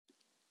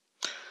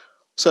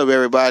What's up,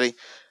 everybody?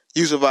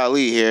 Yusuf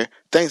Ali here.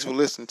 Thanks for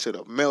listening to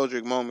the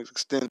Meldrick Moments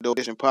Extended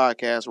Edition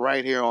podcast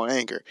right here on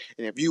Anchor.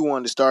 And if you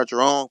want to start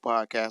your own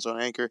podcast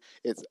on Anchor,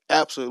 it's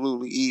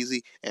absolutely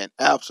easy and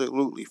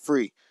absolutely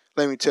free.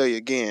 Let me tell you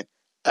again,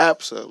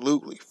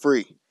 absolutely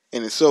free.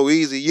 And it's so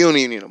easy, you don't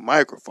even need a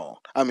microphone.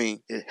 I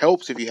mean, it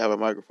helps if you have a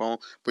microphone,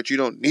 but you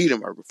don't need a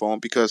microphone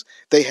because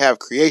they have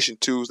creation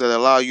tools that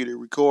allow you to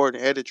record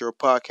and edit your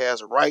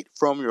podcast right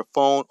from your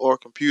phone or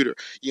computer.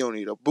 You don't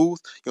need a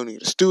booth. You don't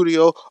need a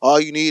studio. All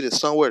you need is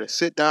somewhere to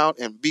sit down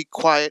and be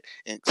quiet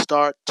and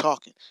start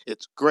talking.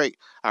 It's great.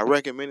 I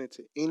recommend it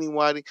to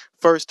anybody,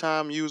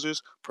 first-time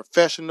users,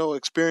 professional,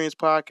 experienced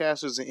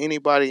podcasters, and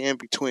anybody in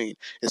between.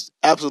 It's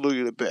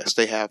absolutely the best.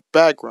 They have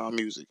background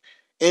music,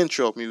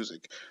 intro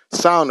music,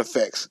 sound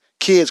effects,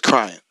 kids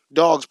crying,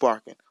 dogs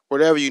barking,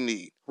 whatever you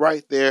need.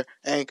 Right there,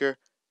 Anchor.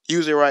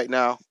 Use it right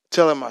now.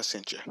 Tell them I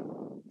sent you.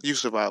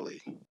 Yusuf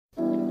Ali.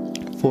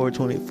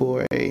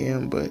 4:24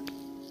 a.m., but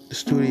the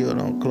studio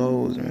don't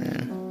close,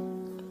 man.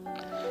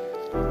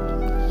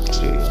 The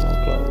studio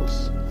don't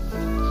close.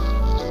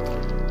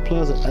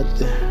 Plus,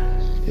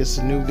 it's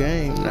a new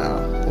game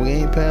now. We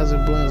ain't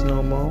passing blunts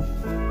no more.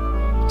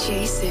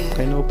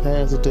 Jason, ain't no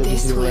passing to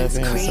this the left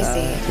hand one's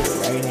side, to crazy. the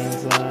right hand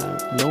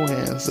side, no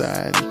hand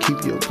side. You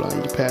keep your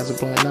blunt. You pass a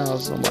blunt now,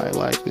 somebody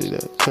likely to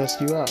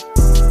cuss you out.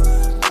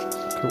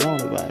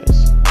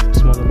 Coronavirus.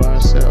 Smoking by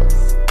yourself.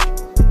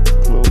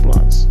 Little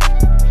blunts.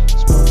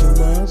 Smoking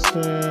by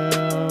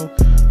yourself.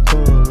 Pull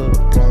a little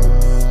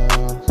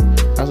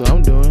blunt. That's what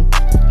I'm doing.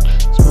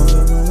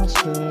 Smoking by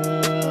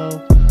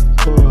myself.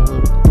 Pull a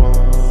little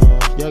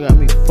blunt. Y'all got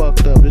me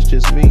fucked up. It's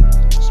just me.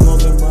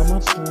 Smoking by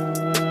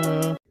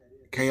myself.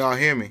 Can y'all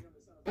hear me?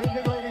 Ladies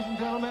and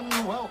gentlemen,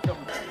 welcome.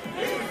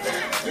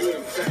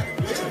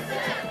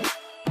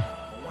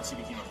 Once he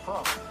became a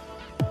pro,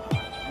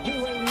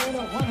 he weighed in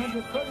at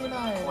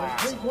 139 and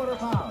 3/4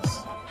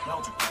 pounds.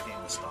 Meldrick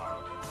became the star.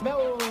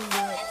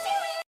 Meldrick.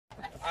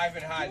 I've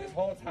been high this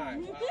whole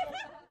time.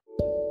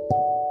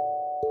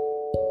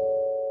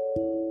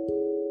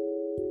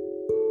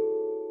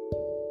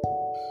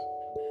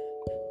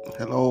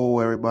 Hello,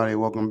 everybody.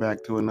 Welcome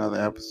back to another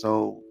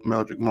episode,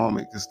 Meldrick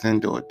Moment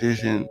Extended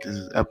Edition. This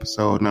is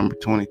episode number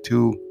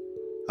 22.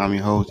 I'm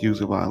your host,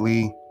 Yusuf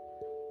Ali.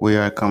 We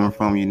are coming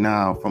from you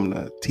now from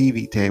the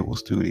TV Table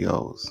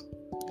Studios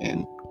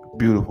in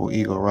beautiful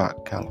Eagle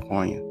Rock,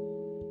 California.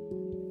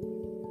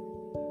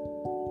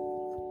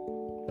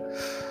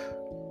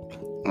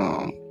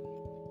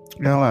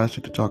 Got a lot of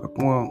shit to talk about.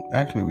 Well,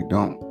 actually, we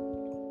don't.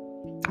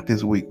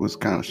 This week was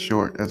kind of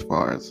short as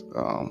far as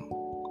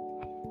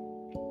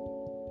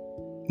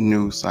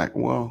news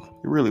cycle. Well,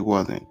 it really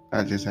wasn't.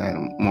 I just had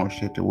more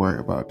shit to worry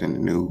about than the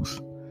news.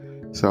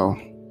 So,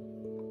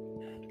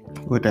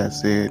 with that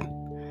said,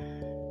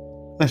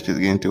 let's just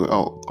get into it.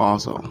 Oh,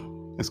 also,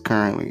 it's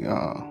currently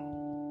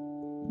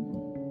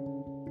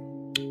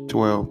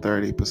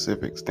 12:30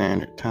 Pacific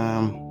Standard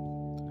Time,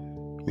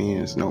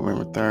 meaning it's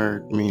November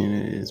 3rd, meaning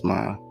it is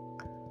my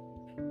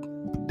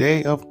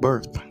day of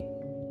birth,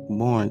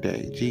 born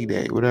day, G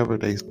day, whatever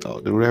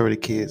whatever the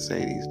kids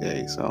say these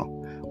days. So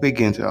we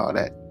get into all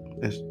that.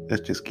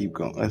 Let's just keep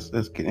going.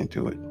 Let's get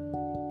into it.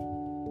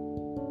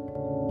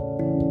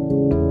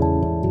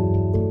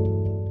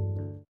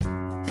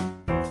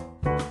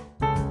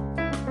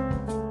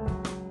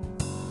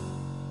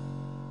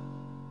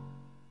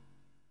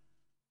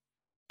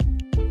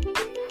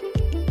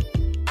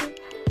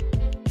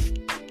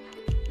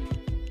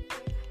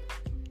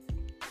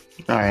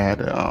 I had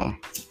to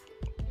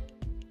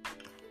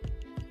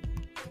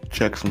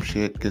check some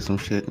shit, get some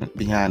shit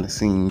behind the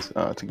scenes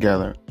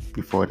together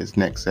before this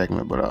next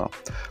segment. But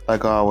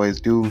like I always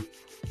do,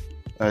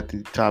 at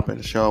the top of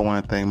the show, I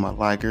want to thank my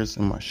likers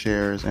and my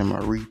sharers and my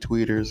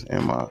retweeters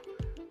and my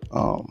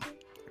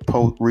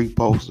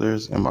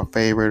reposters and my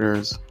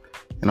favoriters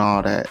and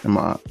all that, and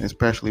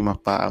especially my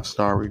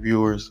 5-star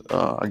reviewers.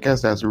 I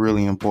guess that's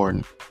really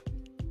important.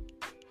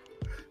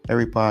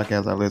 Every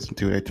podcast I listen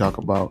to, they talk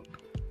about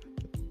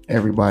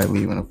everybody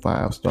leaving a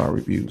 5-star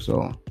review.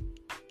 So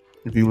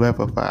if you left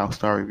a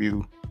 5-star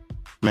review,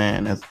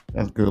 man, that's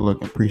good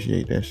looking.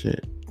 Appreciate that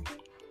shit.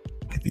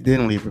 If you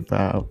didn't leave a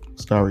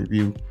 5-star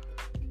review,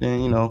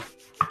 then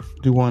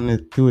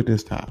do it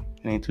this time.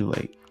 It ain't too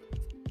late.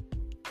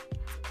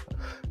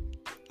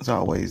 It's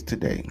always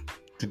today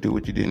to do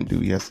what you didn't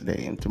do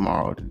yesterday, and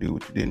tomorrow to do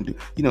what you didn't do.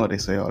 You know what they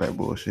say, all that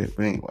bullshit.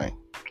 But anyway,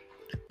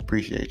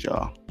 appreciate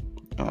y'all.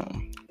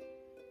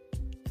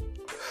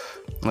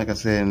 Like I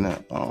said in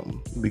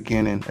the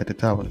beginning, at the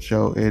top of the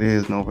show, it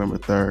is November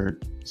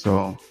 3rd.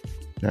 So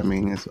that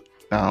means it's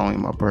not only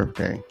my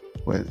birthday,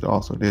 but it's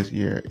also this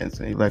year, it's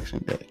an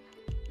election day.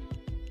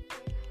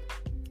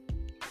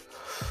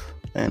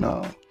 And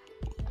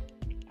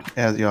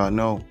as y'all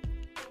know,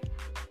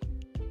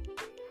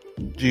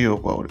 Gio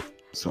voted.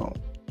 So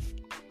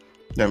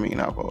that means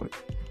I voted.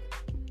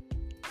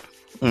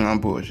 I'm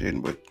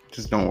bullshitting, but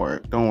just don't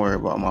worry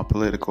about my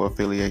political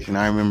affiliation.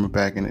 I remember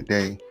back in the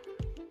day,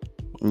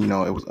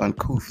 it was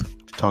uncouth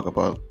to talk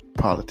about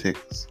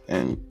politics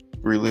and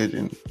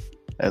religion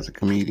as a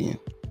comedian.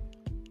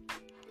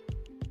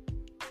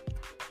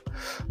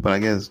 But I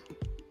guess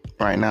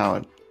right now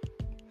it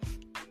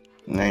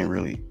ain't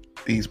really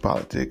these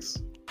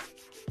politics.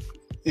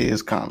 It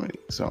is comedy,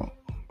 so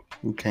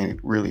you can't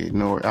really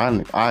ignore it.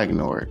 I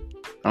ignore it.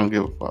 I don't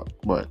give a fuck.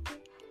 But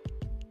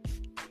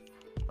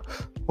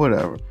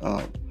whatever.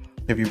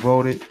 If you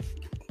voted,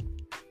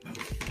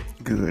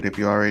 good. If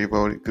you already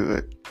voted,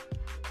 good.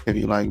 If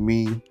you like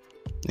me,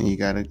 then you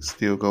gotta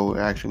still go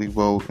actually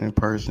vote in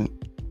person.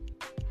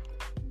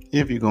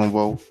 If you're gonna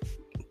vote,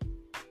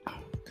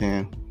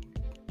 then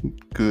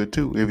good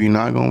too. If you're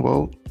not gonna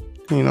vote,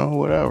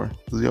 whatever.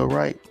 It's your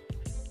right.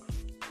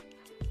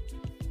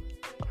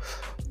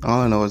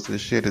 All I know is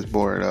this shit is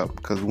boarded up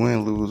because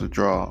win, lose, or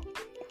draw,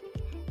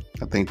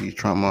 I think these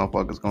Trump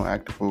motherfuckers gonna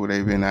act the fool.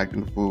 They've been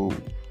acting the fool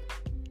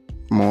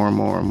more and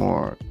more and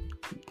more,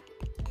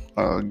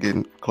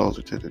 getting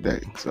closer to the day.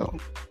 So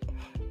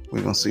we're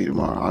gonna see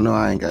tomorrow. I know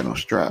I ain't got no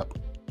strap.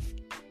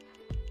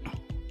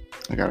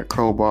 I got a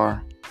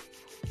crowbar.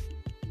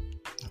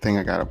 I think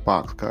I got a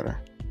box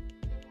cutter,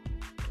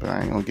 but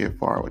I ain't gonna get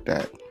far with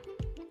that.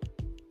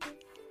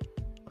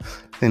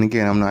 Then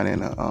again, I'm not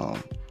in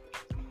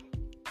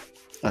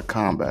a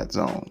combat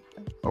zone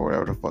or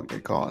whatever the fuck they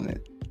calling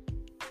it.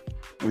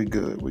 We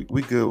good.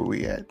 We good where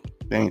we at.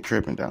 They ain't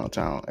tripping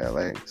downtown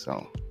LA,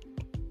 so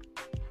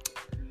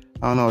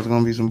I don't know. It's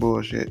gonna be some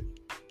bullshit.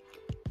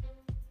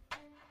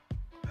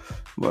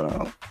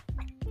 But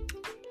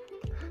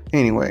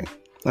anyway,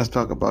 let's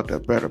talk about the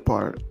better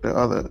part, the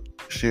other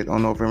shit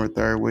on November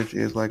 3rd, which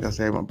is, like I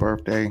said, my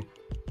birthday.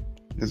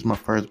 This is my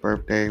first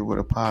birthday with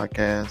a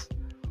podcast.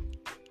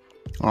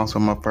 Also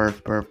my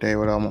first birthday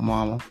without my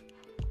mama.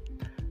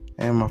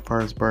 And my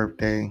first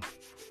birthday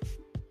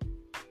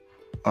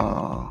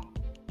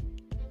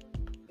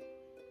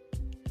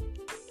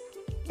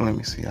let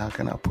me see, how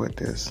can I put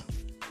this?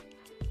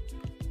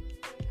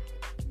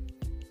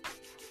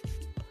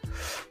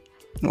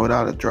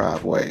 Without a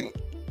driveway.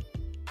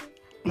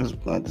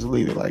 I just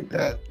leave it like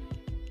that.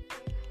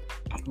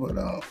 But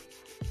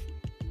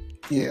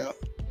yeah.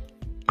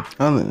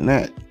 Other than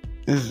that,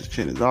 this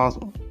shit is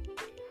awesome.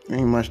 There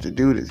ain't much to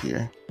do this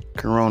year.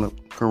 Corona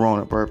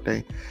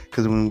birthday.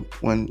 Because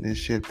when this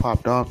shit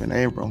popped off in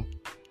April,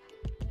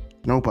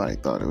 nobody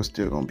thought it was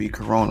still gonna be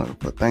Corona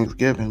for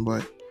Thanksgiving,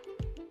 but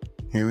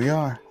here we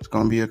are. It's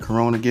gonna be a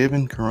Corona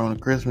giving, Corona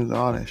Christmas,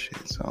 all that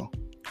shit. So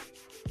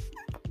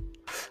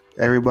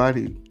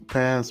everybody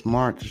past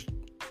March,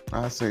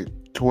 I say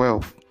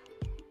 12th,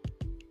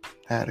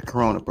 had a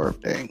Corona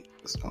birthday.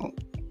 So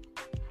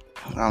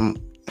I'm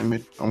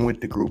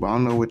with the group. I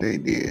don't know what they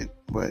did,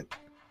 but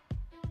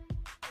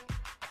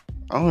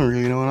I don't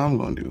really know what I'm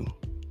gonna do.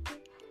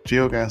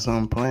 Jill got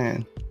something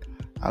planned.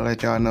 I'll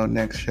let y'all know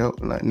next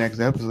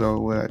episode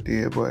what I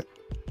did. But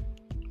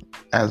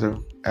as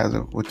of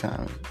what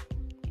time is it?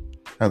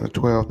 As of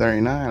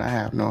 12:39, I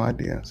have no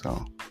idea.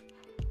 So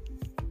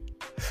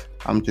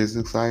I'm just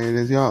excited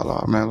as y'all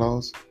are,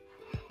 Mellows.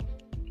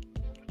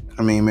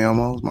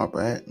 Melmos, my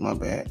bad.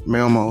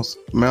 Mellows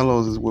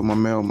is what my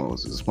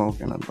Melmos is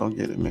smoking. I don't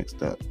get it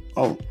mixed up.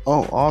 Oh,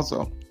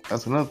 also,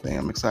 that's another thing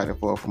I'm excited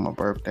for my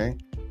birthday.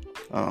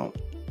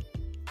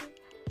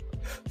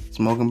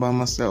 Smoking by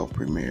Myself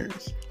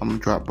premieres. I'm gonna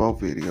drop both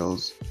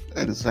videos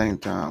at the same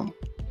time.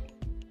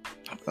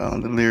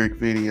 The lyric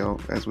video,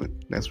 that's what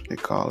they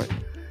call it.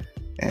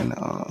 And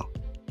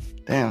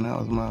damn, that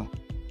was my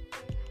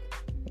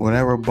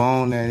whatever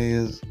bone that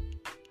is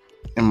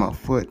in my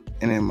foot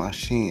and in my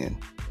shin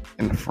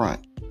in the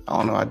front. I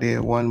don't know, I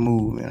did one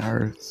move and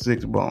her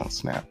 6 bones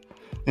snapped.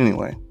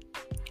 Anyway,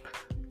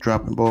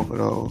 dropping both of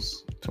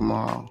those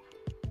tomorrow.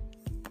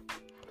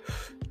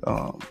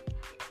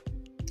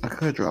 I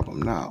could drop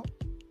them now.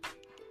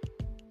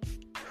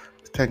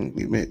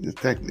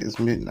 It's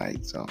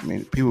midnight, so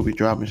people be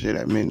dropping shit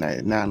at midnight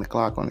at 9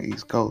 o'clock on the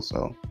East Coast,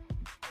 so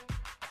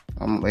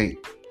I'm late.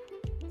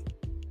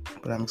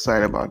 But I'm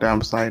excited about that. I'm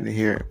excited to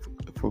hear it,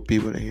 for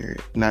people to hear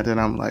it. Not that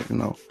I'm like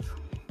no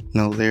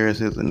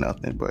lyricist or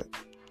nothing, but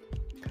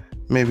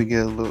maybe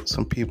get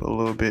some people a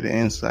little bit of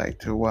insight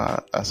to why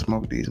I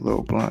smoke these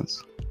little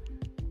blunts.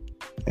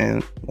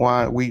 And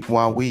why we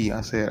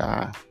Meldrick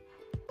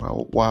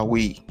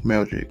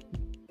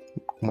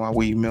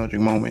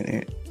Moment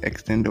and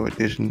Extendo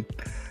Edition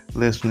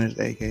listeners,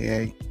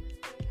 aka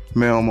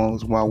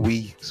Melmos, why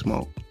we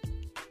smoke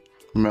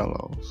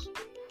Mellows,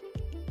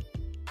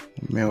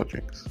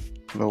 Meldricks,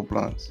 low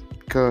blunts,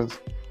 because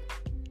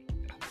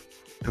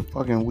the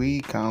fucking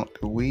weed count,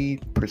 the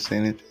weed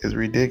percentage is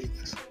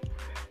ridiculous,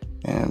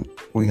 and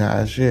we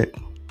high as shit.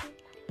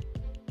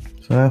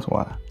 So that's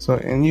why. So,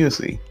 and you'll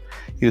see.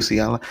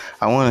 I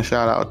want to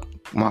shout out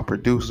my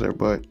producer,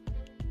 but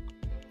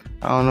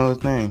I don't know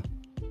his name.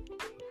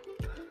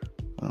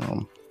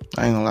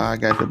 I ain't gonna lie, I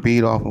got the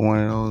beat off of one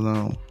of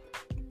those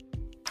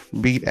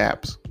beat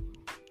apps.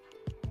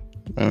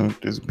 And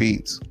just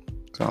beats.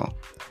 So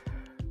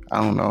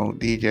I don't know,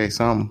 DJ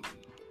something.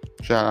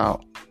 Shout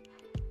out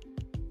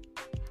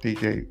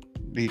DJ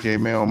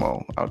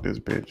Melmo out this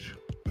bitch,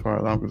 as far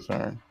as I'm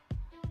concerned.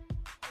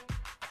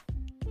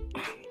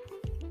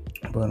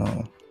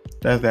 But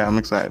that's that. I'm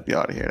excited for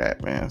y'all to hear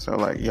that, man. So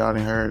like y'all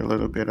done heard a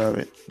little bit of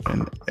it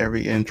in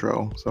every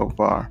intro so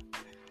far.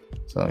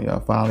 So y'all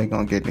finally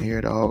gonna get to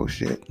hear the whole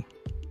shit.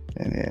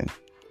 And then,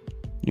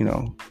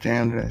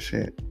 jam to that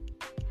shit.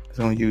 It's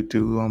on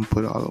YouTube. I'm gonna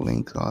put all the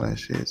links, all that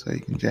shit, so you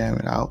can jam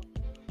it out.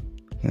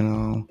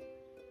 Hell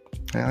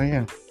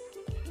yeah.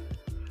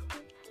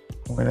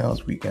 What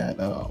else we got?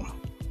 I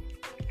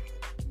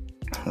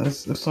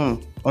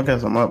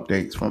got some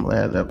updates from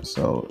last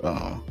episode.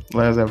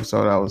 Last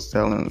episode I was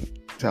telling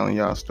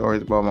y'all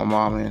stories about my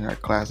mama and her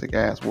classic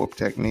ass whoop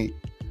technique.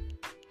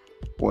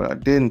 What I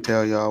didn't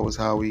tell y'all was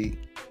how we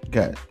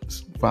got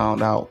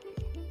found out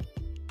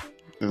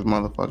this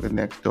motherfucker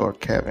next door,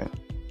 Kevin.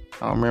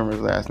 I don't remember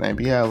his last name.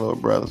 He had a little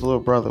brother. His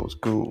little brother was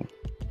cool.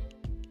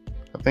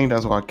 I think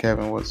that's why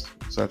Kevin was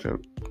such a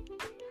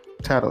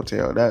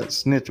tattletale. That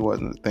snitch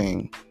wasn't a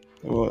thing.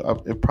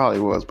 Well, it probably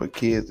was, but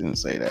kids didn't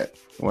say that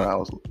when I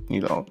was,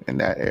 in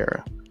that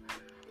era.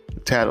 The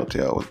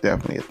tattletale was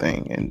definitely a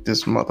thing, and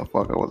this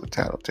motherfucker was a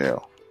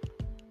tattletale.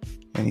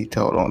 And he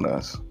told on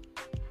us.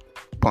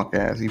 Punk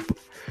ass. He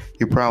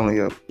probably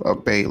a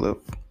bailiff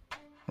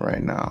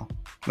right now.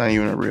 Not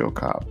even a real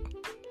cop.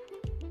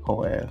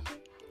 Whole ass.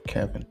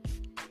 Kevin.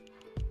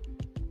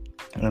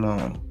 And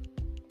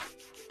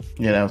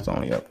that was the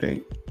only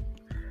update.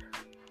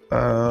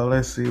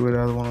 Let's see what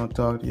else I want to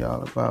talk to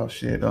y'all about.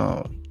 Shit.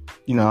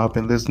 I've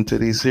been listening to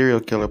these serial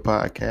killer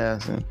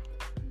podcasts, and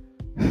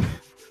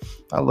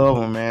I love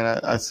them, man.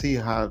 I see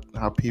how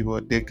people are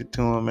addicted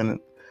to them, and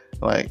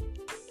like,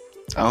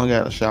 I don't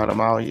gotta shout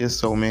them out. It's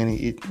so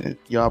many.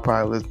 Y'all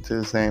probably listen to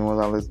the same ones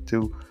I listen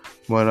to,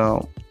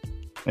 but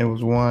it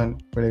was one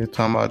where they were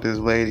talking about this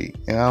lady,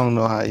 and I don't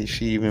know how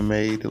she even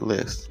made the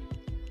list.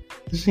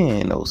 She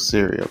ain't no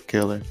serial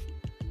killer.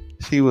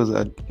 She was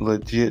a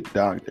legit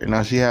doctor.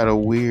 Now she had a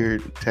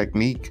weird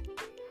technique.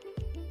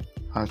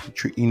 How she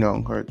treat,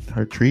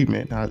 her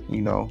treatment.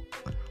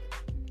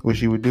 What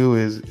she would do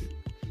is,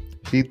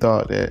 she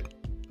thought that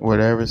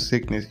whatever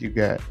sickness you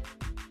got,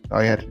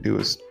 all you had to do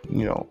is,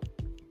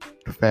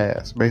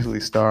 fast,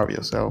 basically starve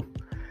yourself,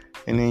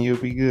 and then you'll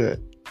be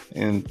good.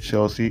 And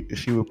so she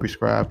would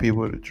prescribe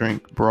people to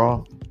drink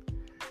broth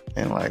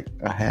and like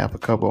a half a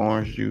cup of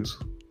orange juice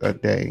a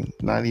day,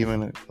 not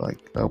even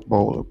a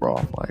bowl of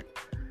broth, like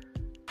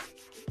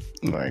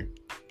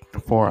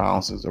 4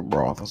 ounces of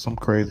broth or some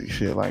crazy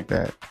shit like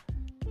that.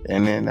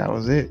 And then that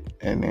was it.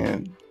 And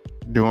then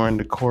during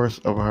the course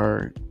of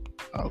her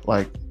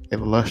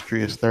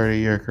illustrious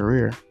 30-year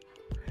career,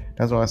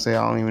 that's why I say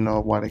I don't even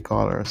know why they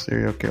call her a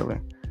serial killer,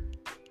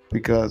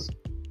 because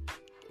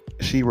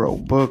she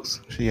wrote books,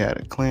 she had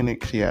a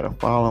clinic, she had a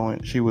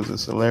following, she was a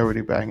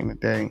celebrity back in the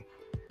day.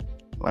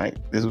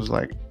 This was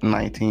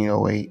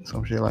 1908,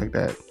 some shit like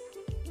that.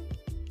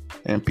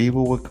 And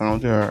people would come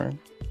to her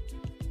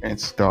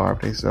and starve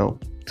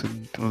themselves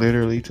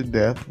literally to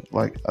death.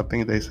 I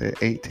think they said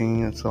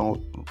 18, and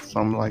so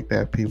something like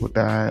that. People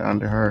died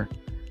under her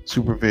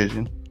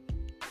supervision.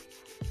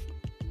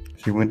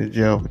 She went to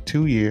jail for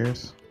 2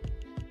 years,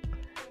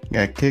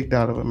 got kicked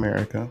out of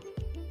America,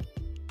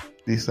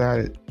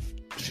 decided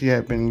she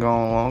had been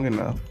gone long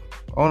enough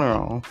on her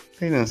own.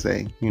 They didn't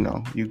say, you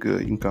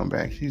good, you can come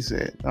back. She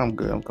said, I'm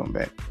good, I'm coming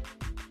back.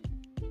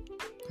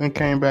 And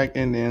came back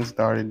and then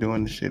started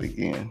doing the shit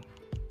again.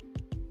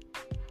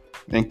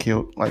 And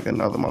killed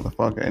another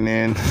motherfucker. And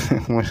then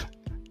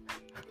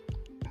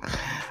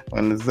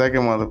when the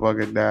second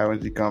motherfucker died,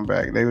 when she come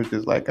back, they was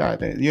just like, God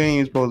damn, you ain't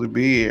even supposed to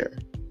be here.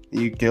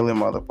 You killing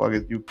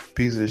motherfuckers, you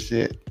piece of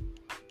shit.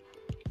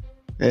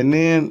 And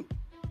then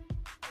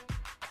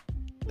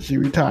she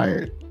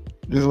retired.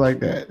 Just like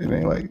that. And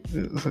they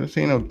so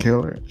she ain't no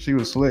killer. She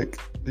was slick.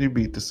 She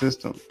beat the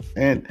system.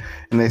 And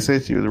they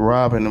said she was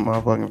robbing the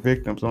motherfucking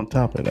victims on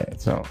top of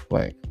that. So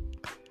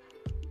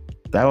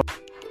that was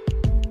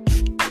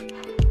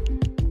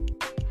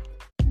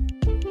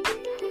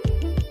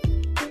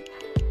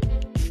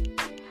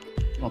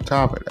on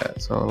top of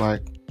that. So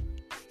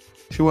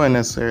she wasn't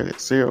necessarily a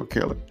serial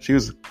killer. She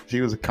was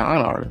a con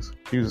artist.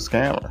 She was a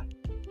scammer.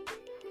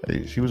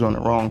 She was on the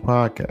wrong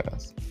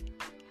podcast.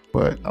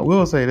 But I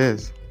will say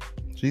this.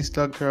 She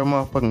stuck to her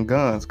motherfucking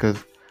guns, because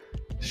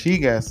she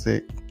got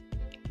sick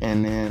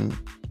and then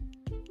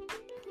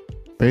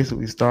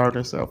basically starved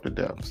herself to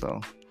death.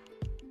 So,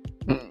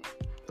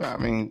 I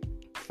mean,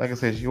 like I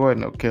said, she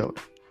wasn't no killer.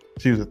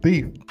 She was a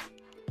thief.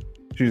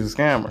 She was a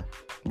scammer,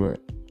 but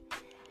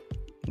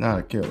not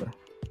a killer.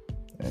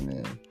 And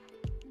then,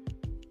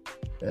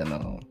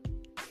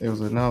 it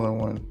was another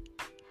one.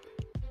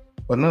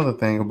 Another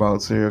thing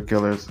about serial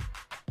killers,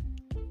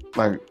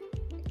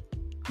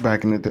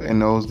 back in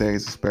those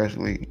days,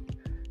 especially,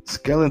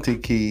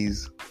 skeleton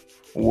keys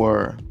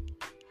were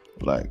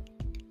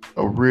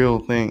a real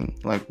thing.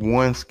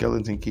 One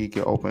skeleton key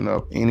could open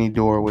up any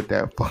door with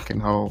that fucking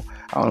hole.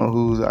 I don't know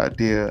whose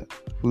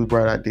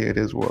bright idea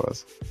this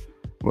was,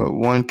 but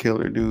one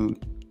killer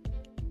dude,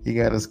 he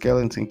got a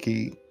skeleton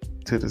key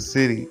to the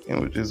city and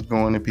was just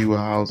going to people's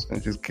house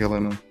and just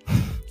killing them.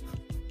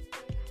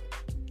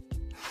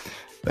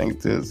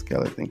 Thanks to the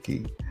skeleton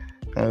key.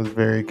 That was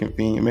very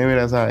convenient. Maybe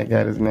that's how he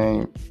got his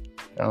name.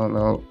 I don't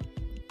know.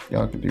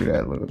 Y'all can do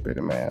that little bit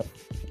of math.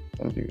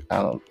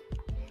 I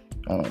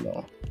don't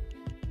know.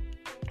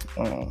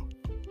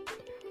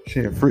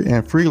 Shit,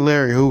 free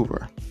Larry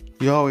Hoover.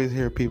 You always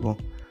hear people.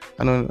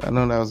 I know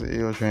that was an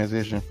ill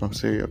transition from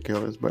serial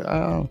killers, but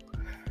I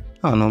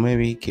don't know.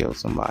 Maybe he killed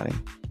somebody,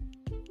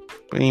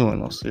 but he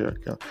wasn't no serial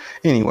killer.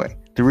 Anyway,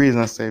 the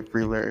reason I say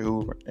free Larry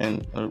Hoover,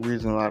 and the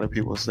reason a lot of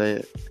people say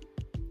it,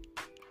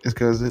 is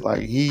because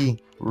he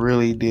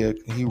really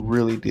did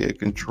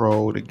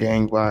control the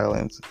gang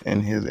violence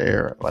in his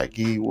era. Like,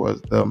 he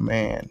was the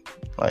man.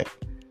 Like,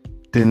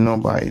 didn't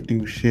nobody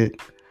do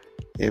shit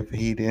if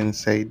he didn't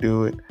say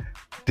do it.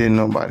 Didn't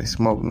nobody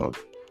smoke no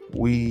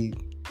weed,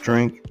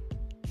 drink.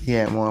 He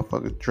had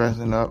motherfuckers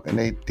dressing up, and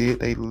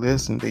they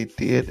listened, they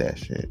did that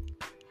shit.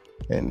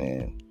 And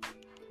then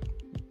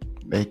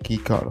he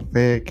caught a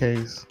Fed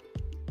case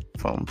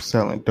from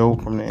selling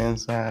dope from the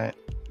inside.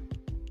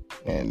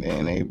 And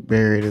then they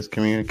buried his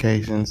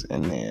communications,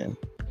 and then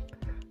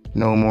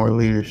no more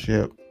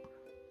leadership.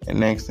 And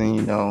next thing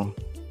you know,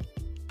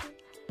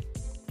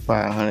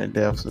 500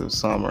 deaths of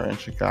summer in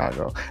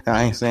Chicago. Now,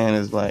 I ain't saying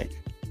it's like,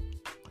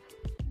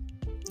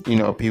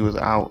 if he was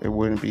out, it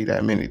wouldn't be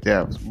that many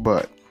deaths.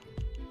 But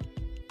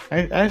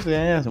I asked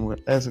him,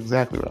 that's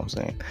exactly what I'm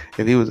saying.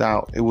 If he was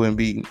out, it wouldn't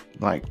be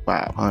like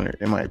 500.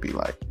 It might be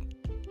like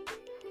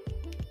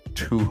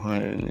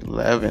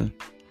 211,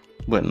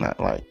 but not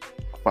like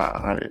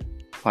 500.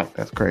 Like,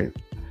 that's crazy.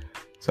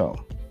 So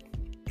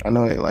I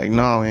know they like,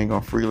 no, we ain't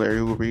gonna free Larry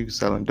Hoover. He was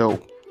selling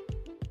dope.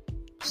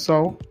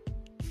 So,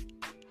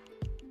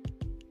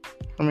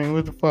 I mean,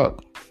 what the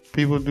fuck?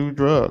 People do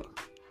drugs.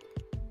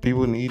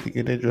 People need to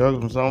get their drugs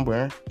from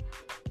somewhere.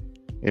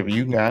 If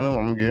you got them,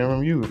 I'm gonna get them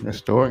from you. If the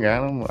store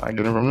got them, I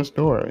get them from the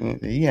store.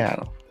 And he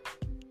had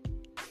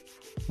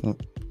them.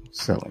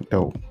 Selling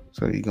dope.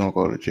 So you gonna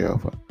go to jail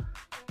for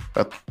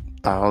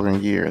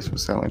 1,000 years for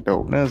selling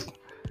dope. That's,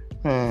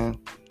 man,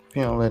 if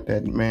you don't let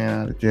that man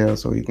out of jail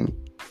so he can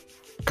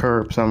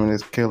curb some of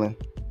this killing.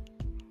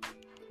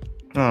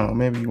 I don't know,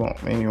 maybe you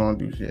won't. Maybe you won't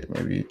do shit.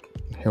 Maybe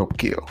help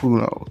kill. Who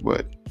knows?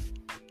 But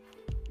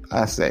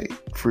I say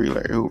free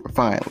Larry Hoover,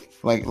 finally.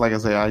 Like I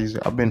say,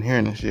 I've been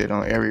hearing this shit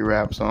on every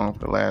rap song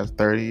for the last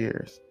 30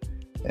 years.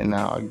 And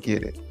now I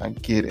get it.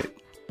 Like,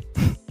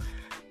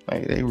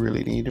 they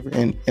really need to.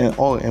 And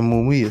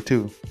Mumia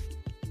too.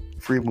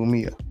 Free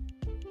Mumia.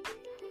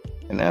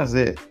 And that's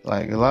it.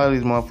 Like, a lot of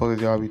these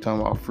motherfuckers y'all be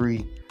talking about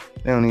free,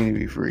 they don't need to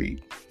be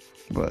freed.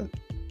 But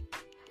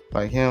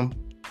like him,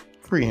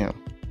 free him.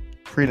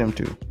 Free them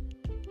too.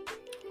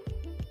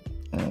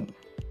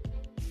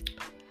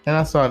 And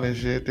I saw this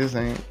shit. This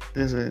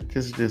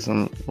is just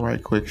some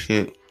right quick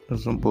shit. This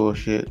is some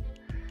bullshit.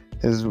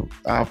 This is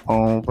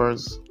iPhone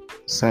versus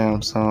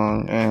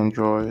Samsung,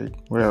 Android,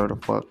 whatever the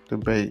fuck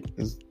debate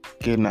is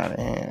getting out of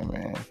hand,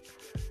 man.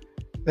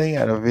 They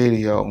had a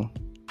video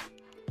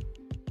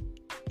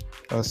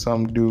of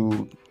some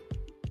dude.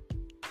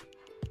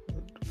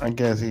 I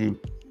guess the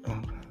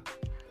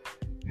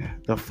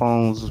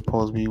phones are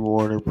supposed to be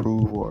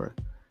waterproof or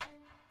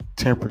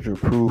temperature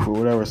proof or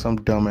whatever, some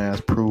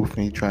dumbass proof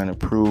he trying to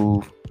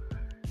prove.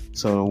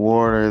 So the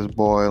water is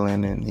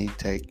boiling, and he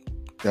take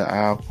the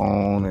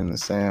iPhone and the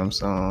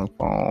Samsung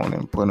phone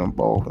and put them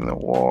both in the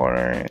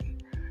water,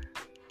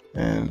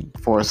 and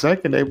for a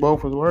second they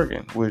both was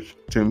working, which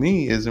to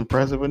me is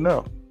impressive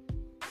enough.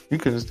 You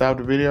could have stopped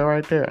the video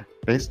right there.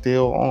 They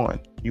still on.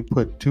 You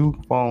put two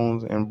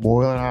phones in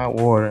boiling hot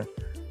water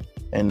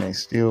and they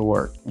still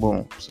work.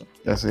 Boom. So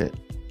that's it.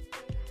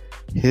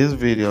 His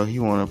video, he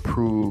want to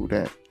prove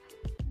that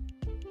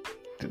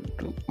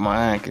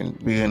mine can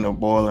be in the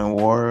boiling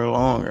water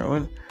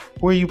longer.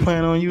 Where you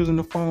plan on using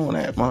the phone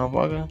at,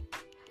 motherfucker?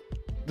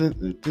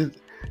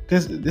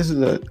 This is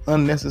an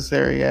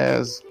unnecessary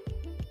ass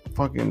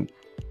fucking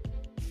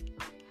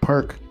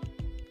perk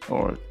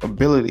or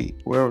ability,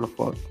 whatever the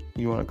fuck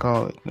you want to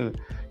call it,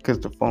 because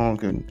the phone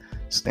can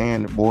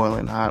stand the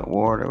boiling hot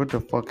water. What the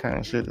fuck kind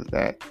of shit is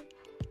that?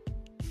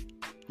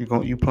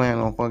 You plan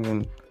on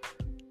fucking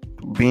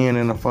being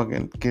in a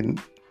fucking getting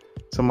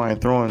somebody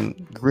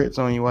throwing grits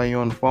on you while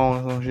you're on the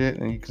phone or some shit,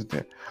 and you can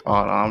say,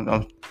 "Oh,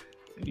 no,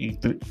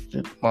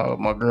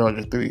 my girl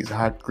just threw these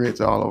hot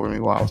grits all over me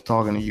while I was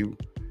talking to you,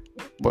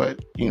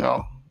 but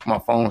my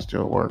phone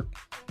still worked."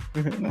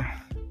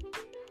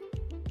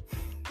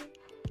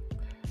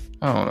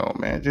 I don't know,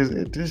 man.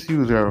 Just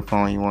use whatever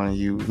phone you want to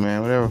use,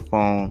 man. Whatever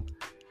phone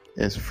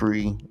is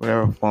free,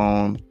 whatever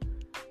phone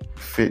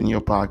fit in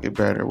your pocket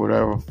better,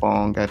 whatever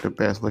phone got the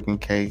best looking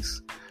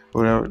case,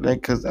 whatever.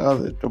 Because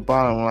the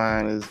bottom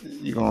line is,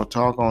 you're gonna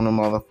talk on the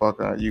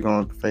motherfucker, you're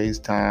gonna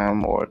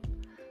FaceTime or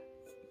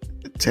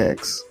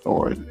text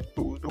or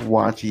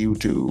watch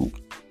YouTube.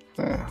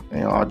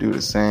 They all do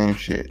the same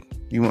shit.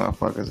 You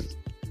motherfuckers.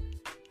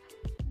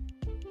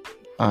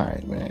 All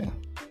right, man.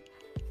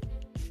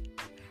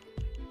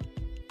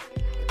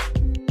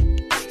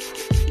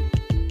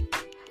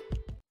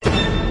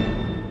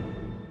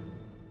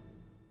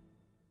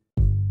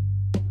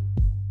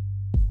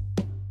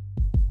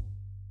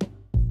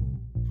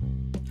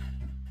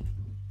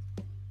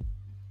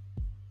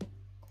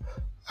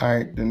 All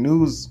right, the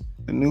news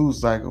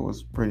cycle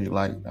was pretty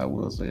light. I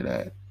will say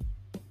that.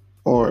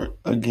 Or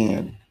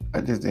again,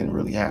 I just didn't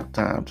really have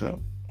time to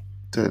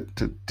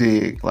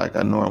dig like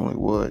I normally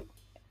would.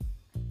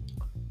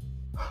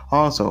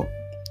 Also,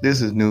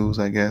 this is news,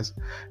 I guess.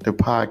 The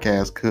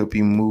podcast could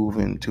be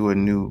moving to a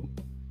new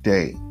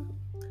day.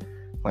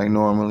 Like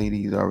normally,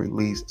 these are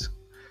released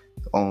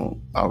I'll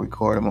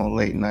record them on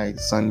late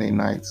nights, Sunday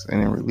nights,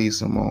 and then release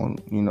them on,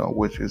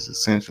 which is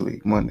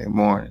essentially Monday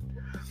morning.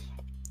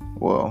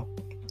 Well,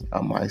 I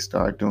might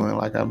start doing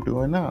like I'm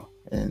doing now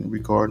and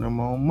recording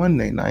them on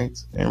Monday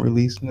nights and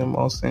releasing them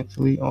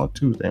essentially on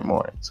Tuesday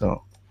morning.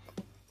 So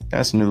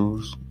that's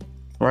news,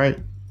 right?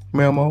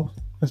 Melmo,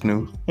 that's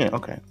news. Yeah,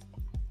 okay.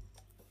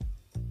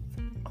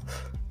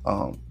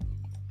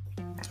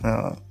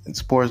 In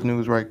sports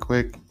news, right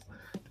quick.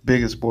 The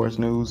biggest sports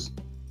news.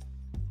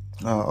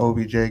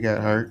 OBJ got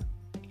hurt,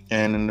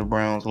 and then the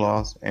Browns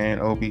lost,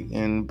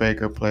 and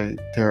Baker played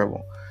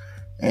terrible.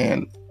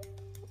 And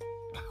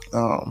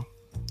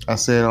I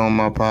said on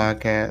my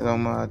podcast,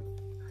 on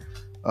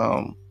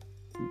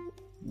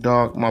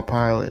my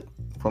pilot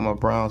for my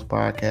Browns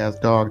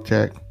podcast, Dog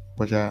Check,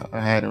 which I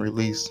hadn't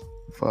released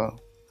for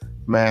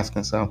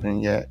masking something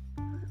yet,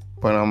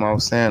 but I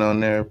was saying on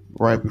there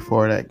right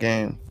before that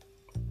game,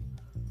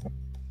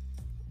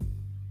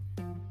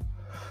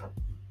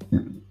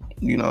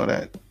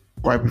 that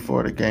right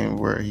before the game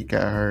where he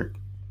got hurt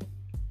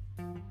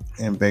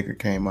and Baker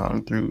came out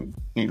and threw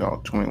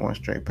 21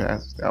 straight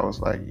passes, I was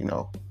like,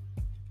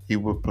 he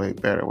would play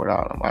better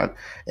without him.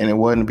 And it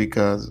wasn't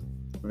because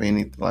of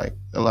any, like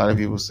a lot of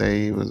people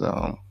say he was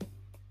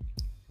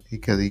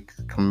because he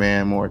could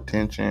command more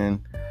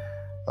attention.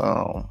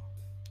 I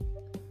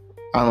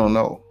don't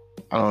know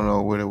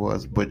what it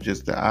was, but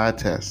just the eye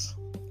test,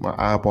 my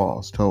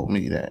eyeballs told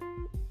me that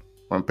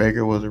when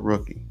Baker was a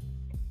rookie,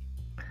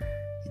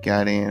 he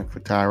got in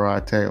for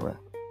Tyrod Taylor.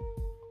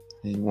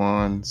 He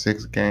won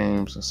 6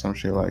 games or some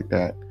shit like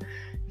that.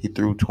 He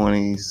threw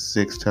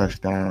 26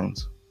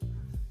 touchdowns.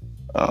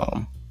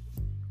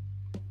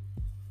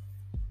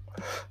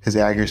 His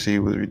accuracy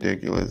was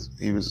ridiculous.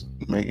 He was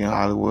making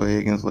Hollywood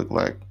Higgins look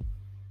like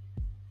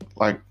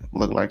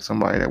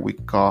somebody that we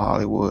could call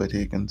Hollywood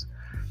Higgins.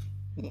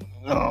 He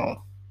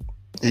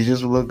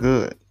just looked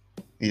good.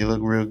 He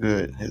looked real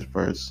good his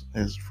first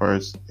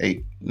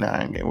 8,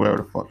 9 games, whatever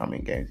the fuck how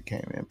many games he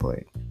came in and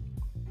played.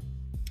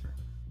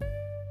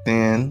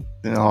 Then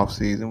in the off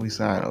season we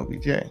signed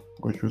OBJ,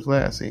 which was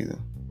last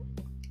season.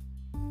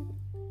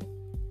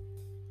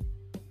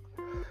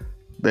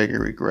 Baker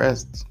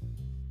regressed.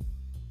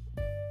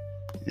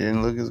 He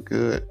didn't look as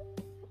good.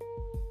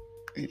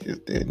 He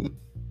just didn't.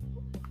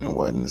 It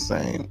wasn't the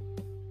same.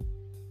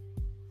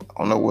 I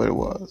don't know what it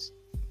was,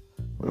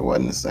 but it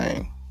wasn't the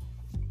same.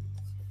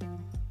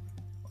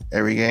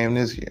 Every game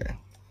this year,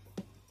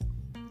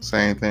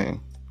 same thing.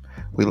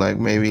 We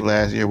maybe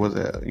last year was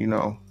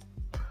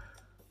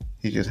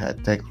he just had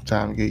to take some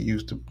time to get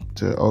used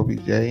to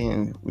OBJ,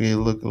 and we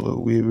look a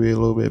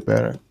little bit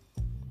better.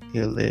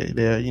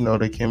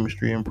 Their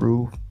chemistry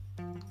improved.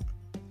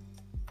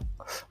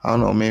 I don't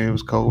know, maybe it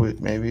was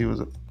COVID, maybe it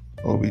was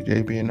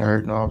OBJ being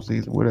hurt in the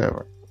offseason,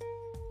 whatever.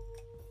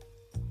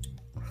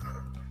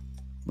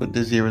 But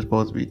this year was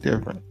supposed to be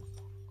different.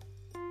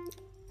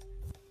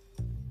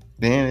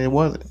 Then it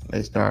wasn't.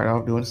 They started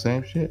off doing the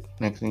same shit.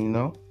 Next thing you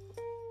know,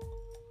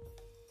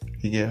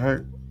 he get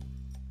hurt.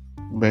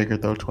 Baker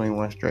throw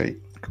 21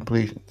 straight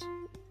completions.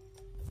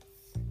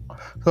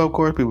 So of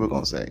course people are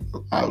gonna say,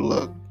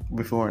 outlook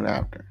before and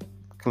after,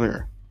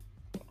 clear.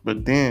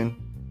 But then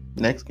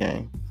next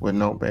game with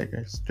no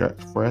Baker,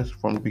 starts fresh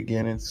from the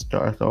beginning,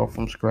 starts off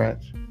from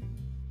scratch.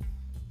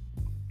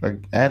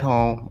 Like at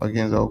home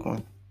against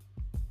Oakland,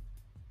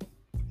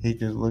 he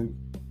took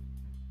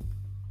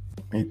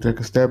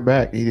a step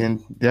back. He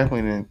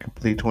definitely didn't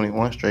complete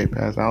 21 straight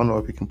passes. I don't know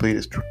if he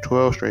completed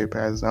 12 straight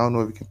passes. I don't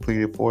know if he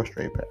completed 4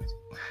 straight passes.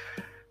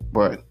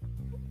 But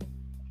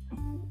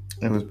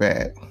it was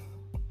bad.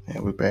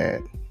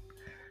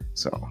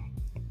 So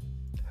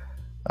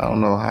I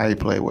don't know how he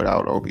played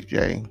without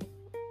OBJ.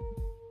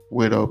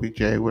 With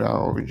OBJ,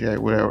 without OBJ,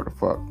 whatever the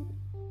fuck.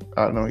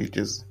 I know he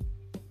just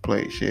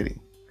played shitty.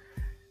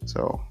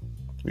 So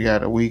we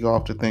got a week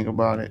off to think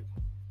about it.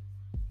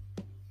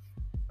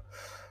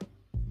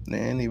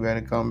 Then he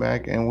better come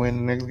back and win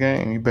the next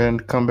game. He better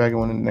come back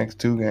and win the next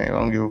 2 games. I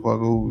don't give a fuck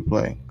who we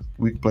play.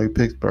 We play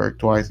Pittsburgh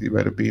twice. He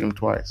better beat them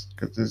twice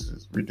because this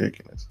is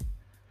ridiculous.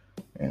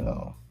 And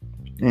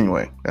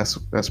anyway, that's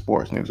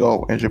sports news.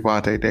 Oh, and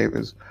Javonte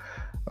Davis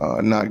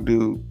knocked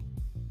dude.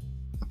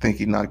 I think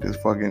he knocked his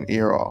fucking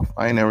ear off.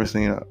 I ain't never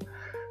seen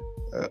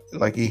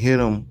he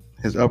hit him.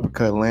 His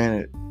uppercut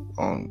landed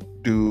on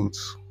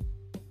dude's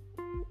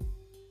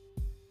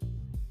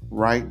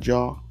right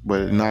jaw, but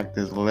it knocked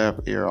his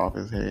left ear off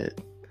his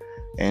head,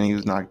 and he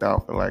was knocked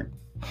out for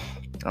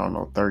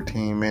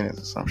 13 minutes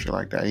or some shit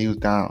like that. He was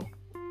down.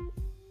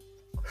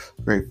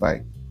 Great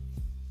fight.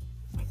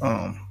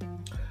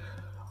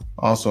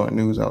 Also in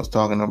news, I was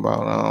talking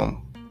about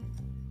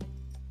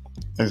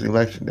it's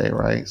election day,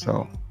 right?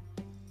 So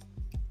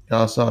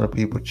Y'all saw the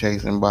people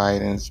chasing the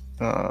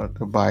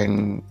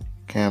Biden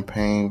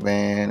campaign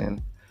van,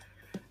 and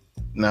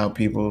now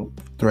people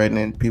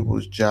threatening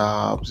people's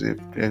jobs if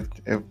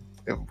I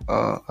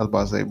was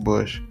about to say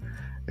Bush,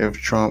 if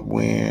Trump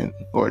win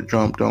or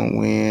Trump don't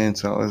win.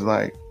 So it's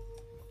like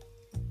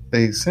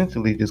they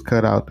essentially just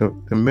cut out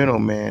the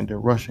middleman, the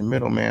Russian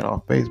middleman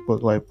off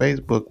Facebook. Like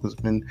Facebook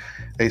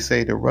they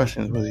say the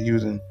Russians was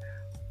using,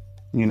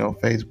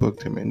 Facebook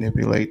to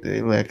manipulate the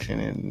election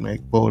and make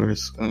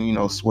voters,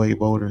 sway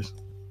voters.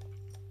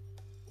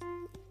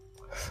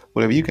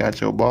 But if you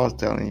got your boss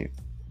telling you,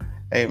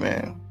 hey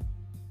man,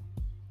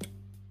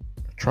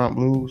 Trump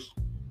lose,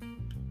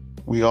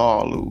 we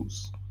all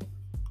lose.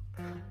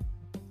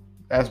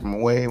 That's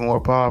way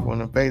more powerful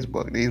than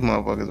Facebook. These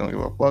motherfuckers don't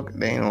give a fuck.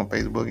 They ain't on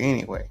Facebook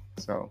anyway.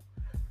 So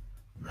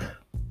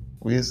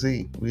we'll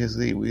see. We'll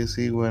see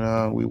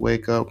when we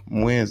wake up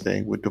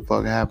Wednesday what the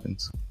fuck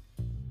happens.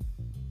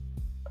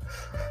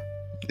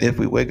 If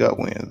we wake up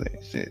Wednesday,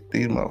 shit,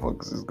 these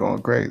motherfuckers is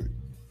going crazy.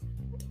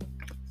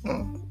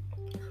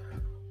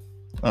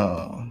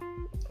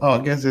 I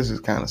guess this is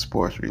kind of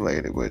sports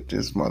related, but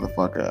this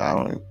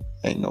motherfucker,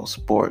 ain't no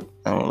sport.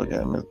 I don't look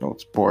at him as no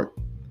sport.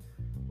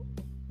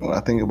 When I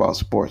think about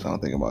sports, I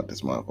don't think about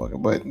this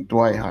motherfucker. But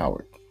Dwight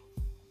Howard,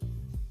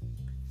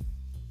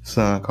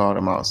 son called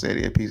him out, said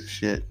he a piece of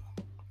shit.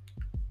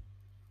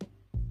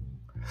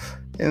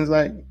 And it's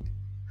like,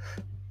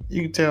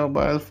 you can tell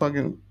by his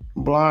fucking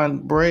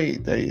blonde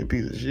braid that he a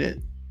piece of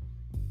shit.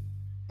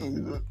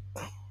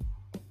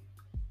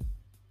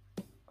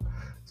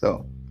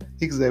 So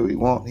he can say what he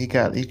want. He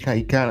kind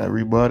of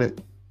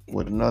rebutted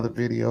with another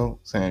video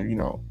saying,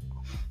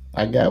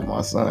 I got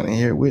my son in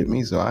here with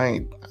me, so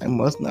I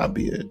must not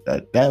be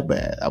that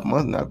bad. I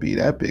must not be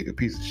that big a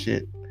piece of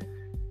shit.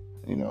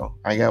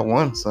 I got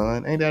one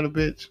son. Ain't that a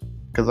bitch?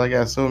 Because I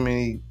got so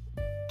many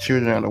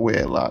children out of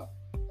wedlock.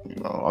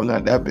 I'm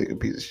not that big a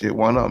piece of shit.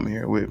 One of them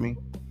here with me.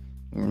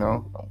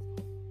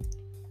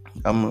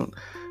 I'm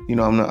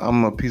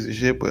a piece of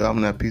shit, but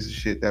I'm not a piece of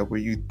shit that where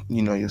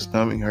your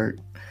stomach hurt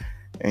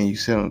and you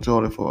sit on the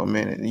toilet for a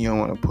minute and you don't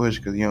want to push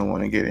because you don't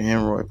want to get a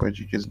hemorrhoid, but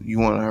you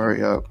want to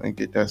hurry up and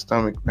get that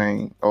stomach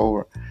pain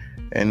over,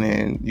 and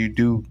then you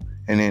do,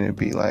 and then it'd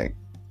be like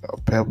a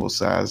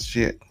pebble-sized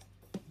shit.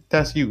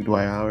 That's you,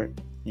 Dwight Howard.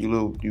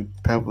 You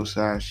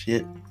pebble-sized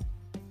shit.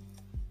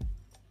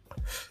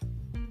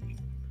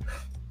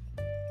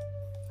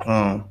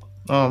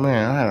 Oh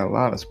man, I had a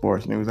lot of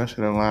sports news. I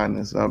should have lined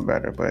this up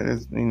better, but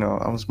it's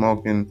I'm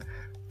smoking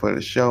for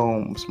the show.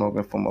 I'm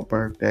smoking for my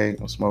birthday.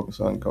 I'm smoking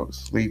so I can go to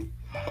sleep.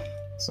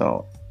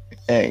 So,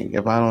 hey,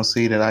 if I don't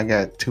see that I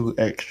got 2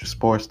 extra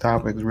sports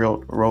topics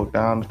wrote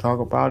down to talk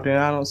about, then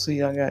I don't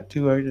see I got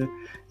 2 extra.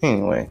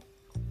 Anyway,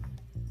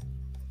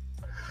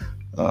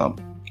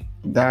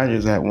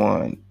 Dodgers had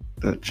won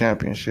the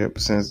championship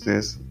since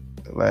the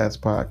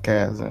last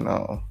podcast, and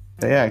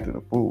they acted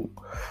a fool.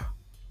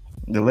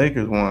 The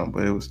Lakers won,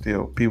 but it was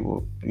still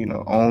people,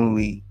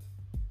 only,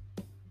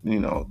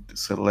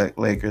 select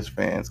Lakers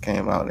fans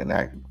came out and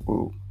acted a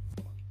fool.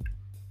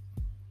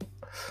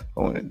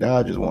 But when the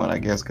Dodgers won, I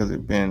guess because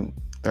it's been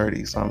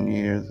 30-something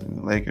years, and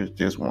the Lakers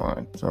just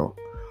won. So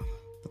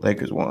the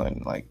Lakers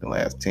won like the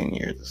last 10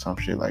 years or some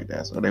shit like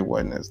that. So they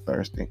wasn't as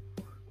thirsty.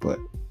 But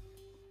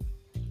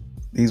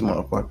these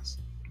motherfuckers,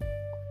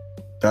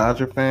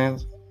 Dodger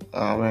fans,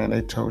 oh man,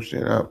 they tore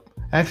shit up.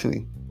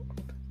 Actually,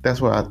 that's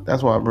why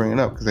I bring it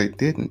up, because they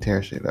didn't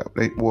tear shit up.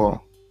 They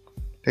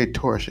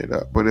tore shit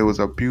up, but it was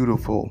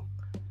beautiful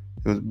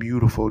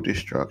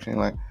destruction.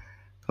 Like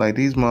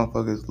these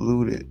motherfuckers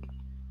looted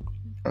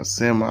a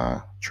semi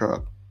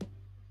truck,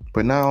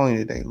 but not only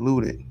did they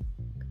loot it,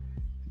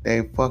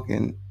 they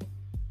fucking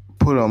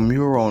put a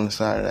mural on the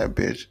side of that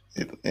bitch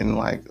in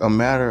like a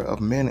matter of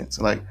minutes.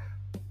 Like,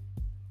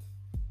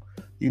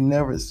 you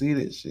never see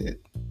this shit,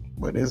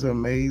 but it's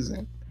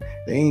amazing.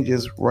 They ain't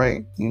just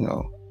write,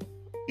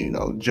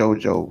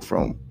 JoJo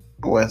from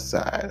West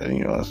Side,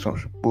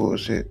 some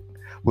bullshit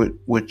with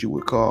what you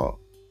would call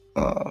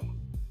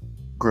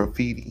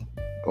graffiti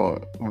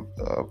or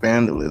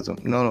vandalism.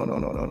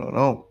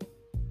 No.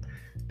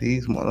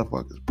 These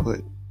motherfuckers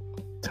put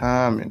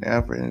time and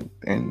effort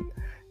and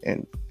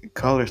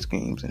color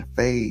schemes and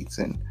fades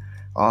and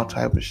all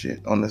type of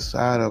shit on the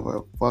side of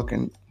a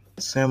fucking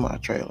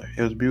semi-trailer.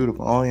 It was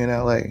beautiful. Only in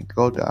LA.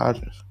 Go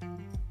Dodgers.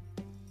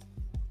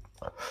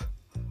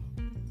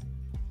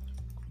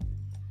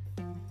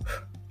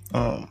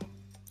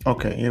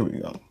 Okay, here we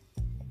go.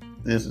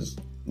 This is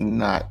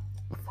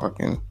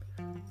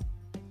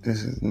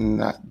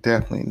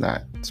definitely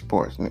not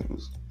sports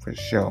news for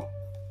sure.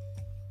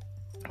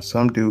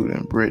 Some dude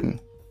in Britain,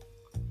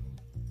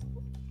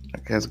 I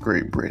guess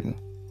Great Britain,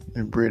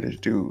 a British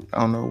dude, I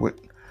don't know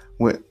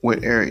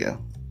what area,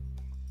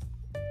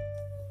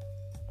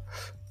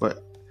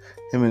 but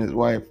him and his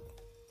wife,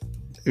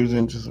 he was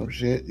into some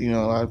shit. A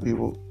lot of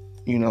people,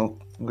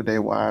 with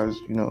their wives,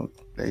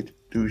 they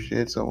do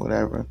shit, so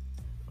whatever.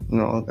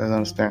 That's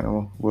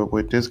understandable.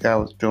 What this guy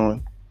was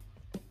doing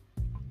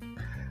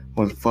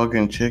was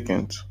fucking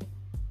chickens.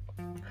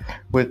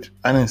 which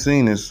I didn't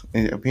seen this.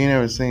 If you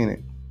never seen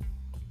it,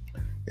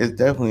 it's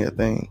definitely a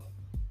thing.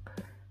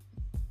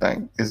 Like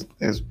it's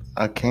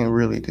I can't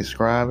really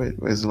describe it.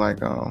 It's like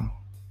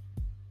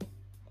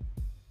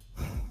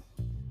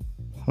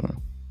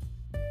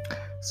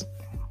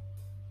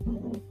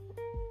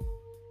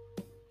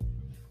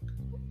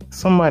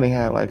somebody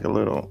had like a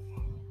little.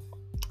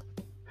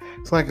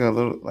 It's like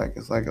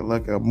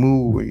a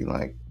move where you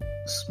like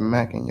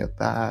smacking your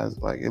thighs.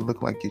 Like it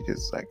looked like you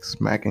just like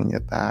smacking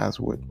your thighs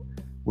with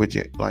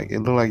your like it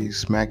looked like you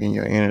smacking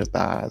your inner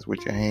thighs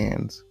with your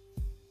hands.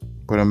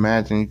 But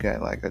imagine you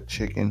got like a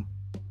chicken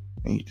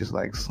and you just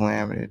like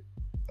slamming it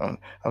on.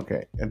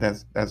 Okay,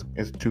 that's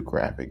it's too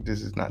graphic.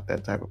 This is not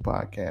that type of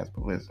podcast.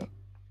 But listen,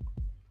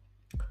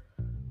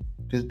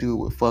 this dude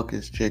would fuck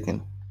his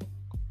chicken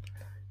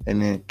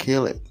and then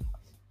kill it.